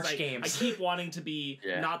for of because March I games. keep wanting to be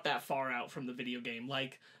Yeah. not that far out from the video game,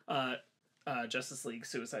 like Justice League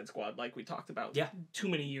Suicide Squad, like we talked about. Yeah. Too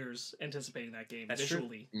many years anticipating that game That's true.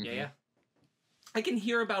 visually. Mhm. Yeah, yeah. I can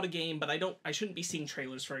hear about a game, but I shouldn't be seeing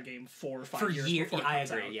trailers for a game 4 or 5 For years years, before it I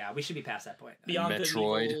comes agree. out. Yeah, we should be past that point. Beyond Metroid.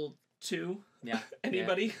 Good and Evil 2. Yeah.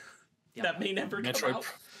 Anybody Yeah. that may never come Metroid, out.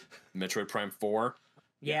 Metroid Prime 4.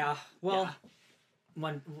 Yeah. Well, Yeah.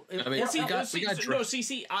 one. I mean, Well, we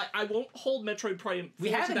see, got I won't hold Metroid Prime We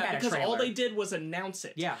 4 to haven't that had a because all trailer. they did was announce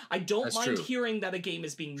it. Yeah. I don't That's mind true. hearing that a game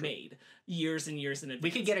is being made years and years in advance.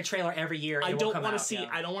 We could get a trailer every year. I it won't don't come want to out, see. yeah.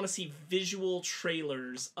 I don't want to see visual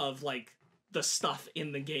trailers of like the stuff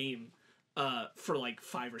in the game for like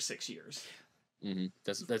 5 or 6 years. Mm-hmm.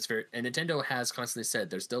 That's very. And Nintendo has constantly said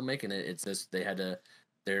they're still making it. It's just they had to.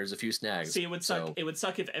 There's a few snags. See, it would suck. So, It would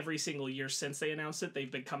suck if every single year since they announced it,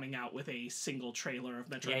 they've been coming out with a single trailer of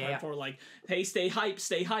Metroid Prime Yeah. 4. Like, hey, stay hype,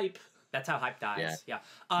 stay hype. That's how hype dies. Yeah.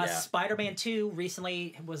 Yeah. Spider-Man 2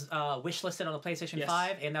 recently was wishlisted on the PlayStation Yes.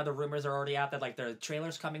 5, and now the rumors are already out that like the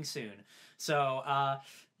trailer's coming soon. So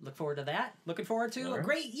look forward to that. Looking forward to All a right.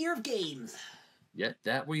 great year of games. yeah,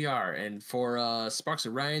 that we are. And for Sparks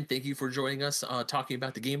and Ryan, thank you for joining us talking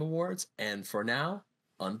about the Game Awards. And for now,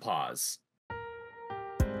 unpause.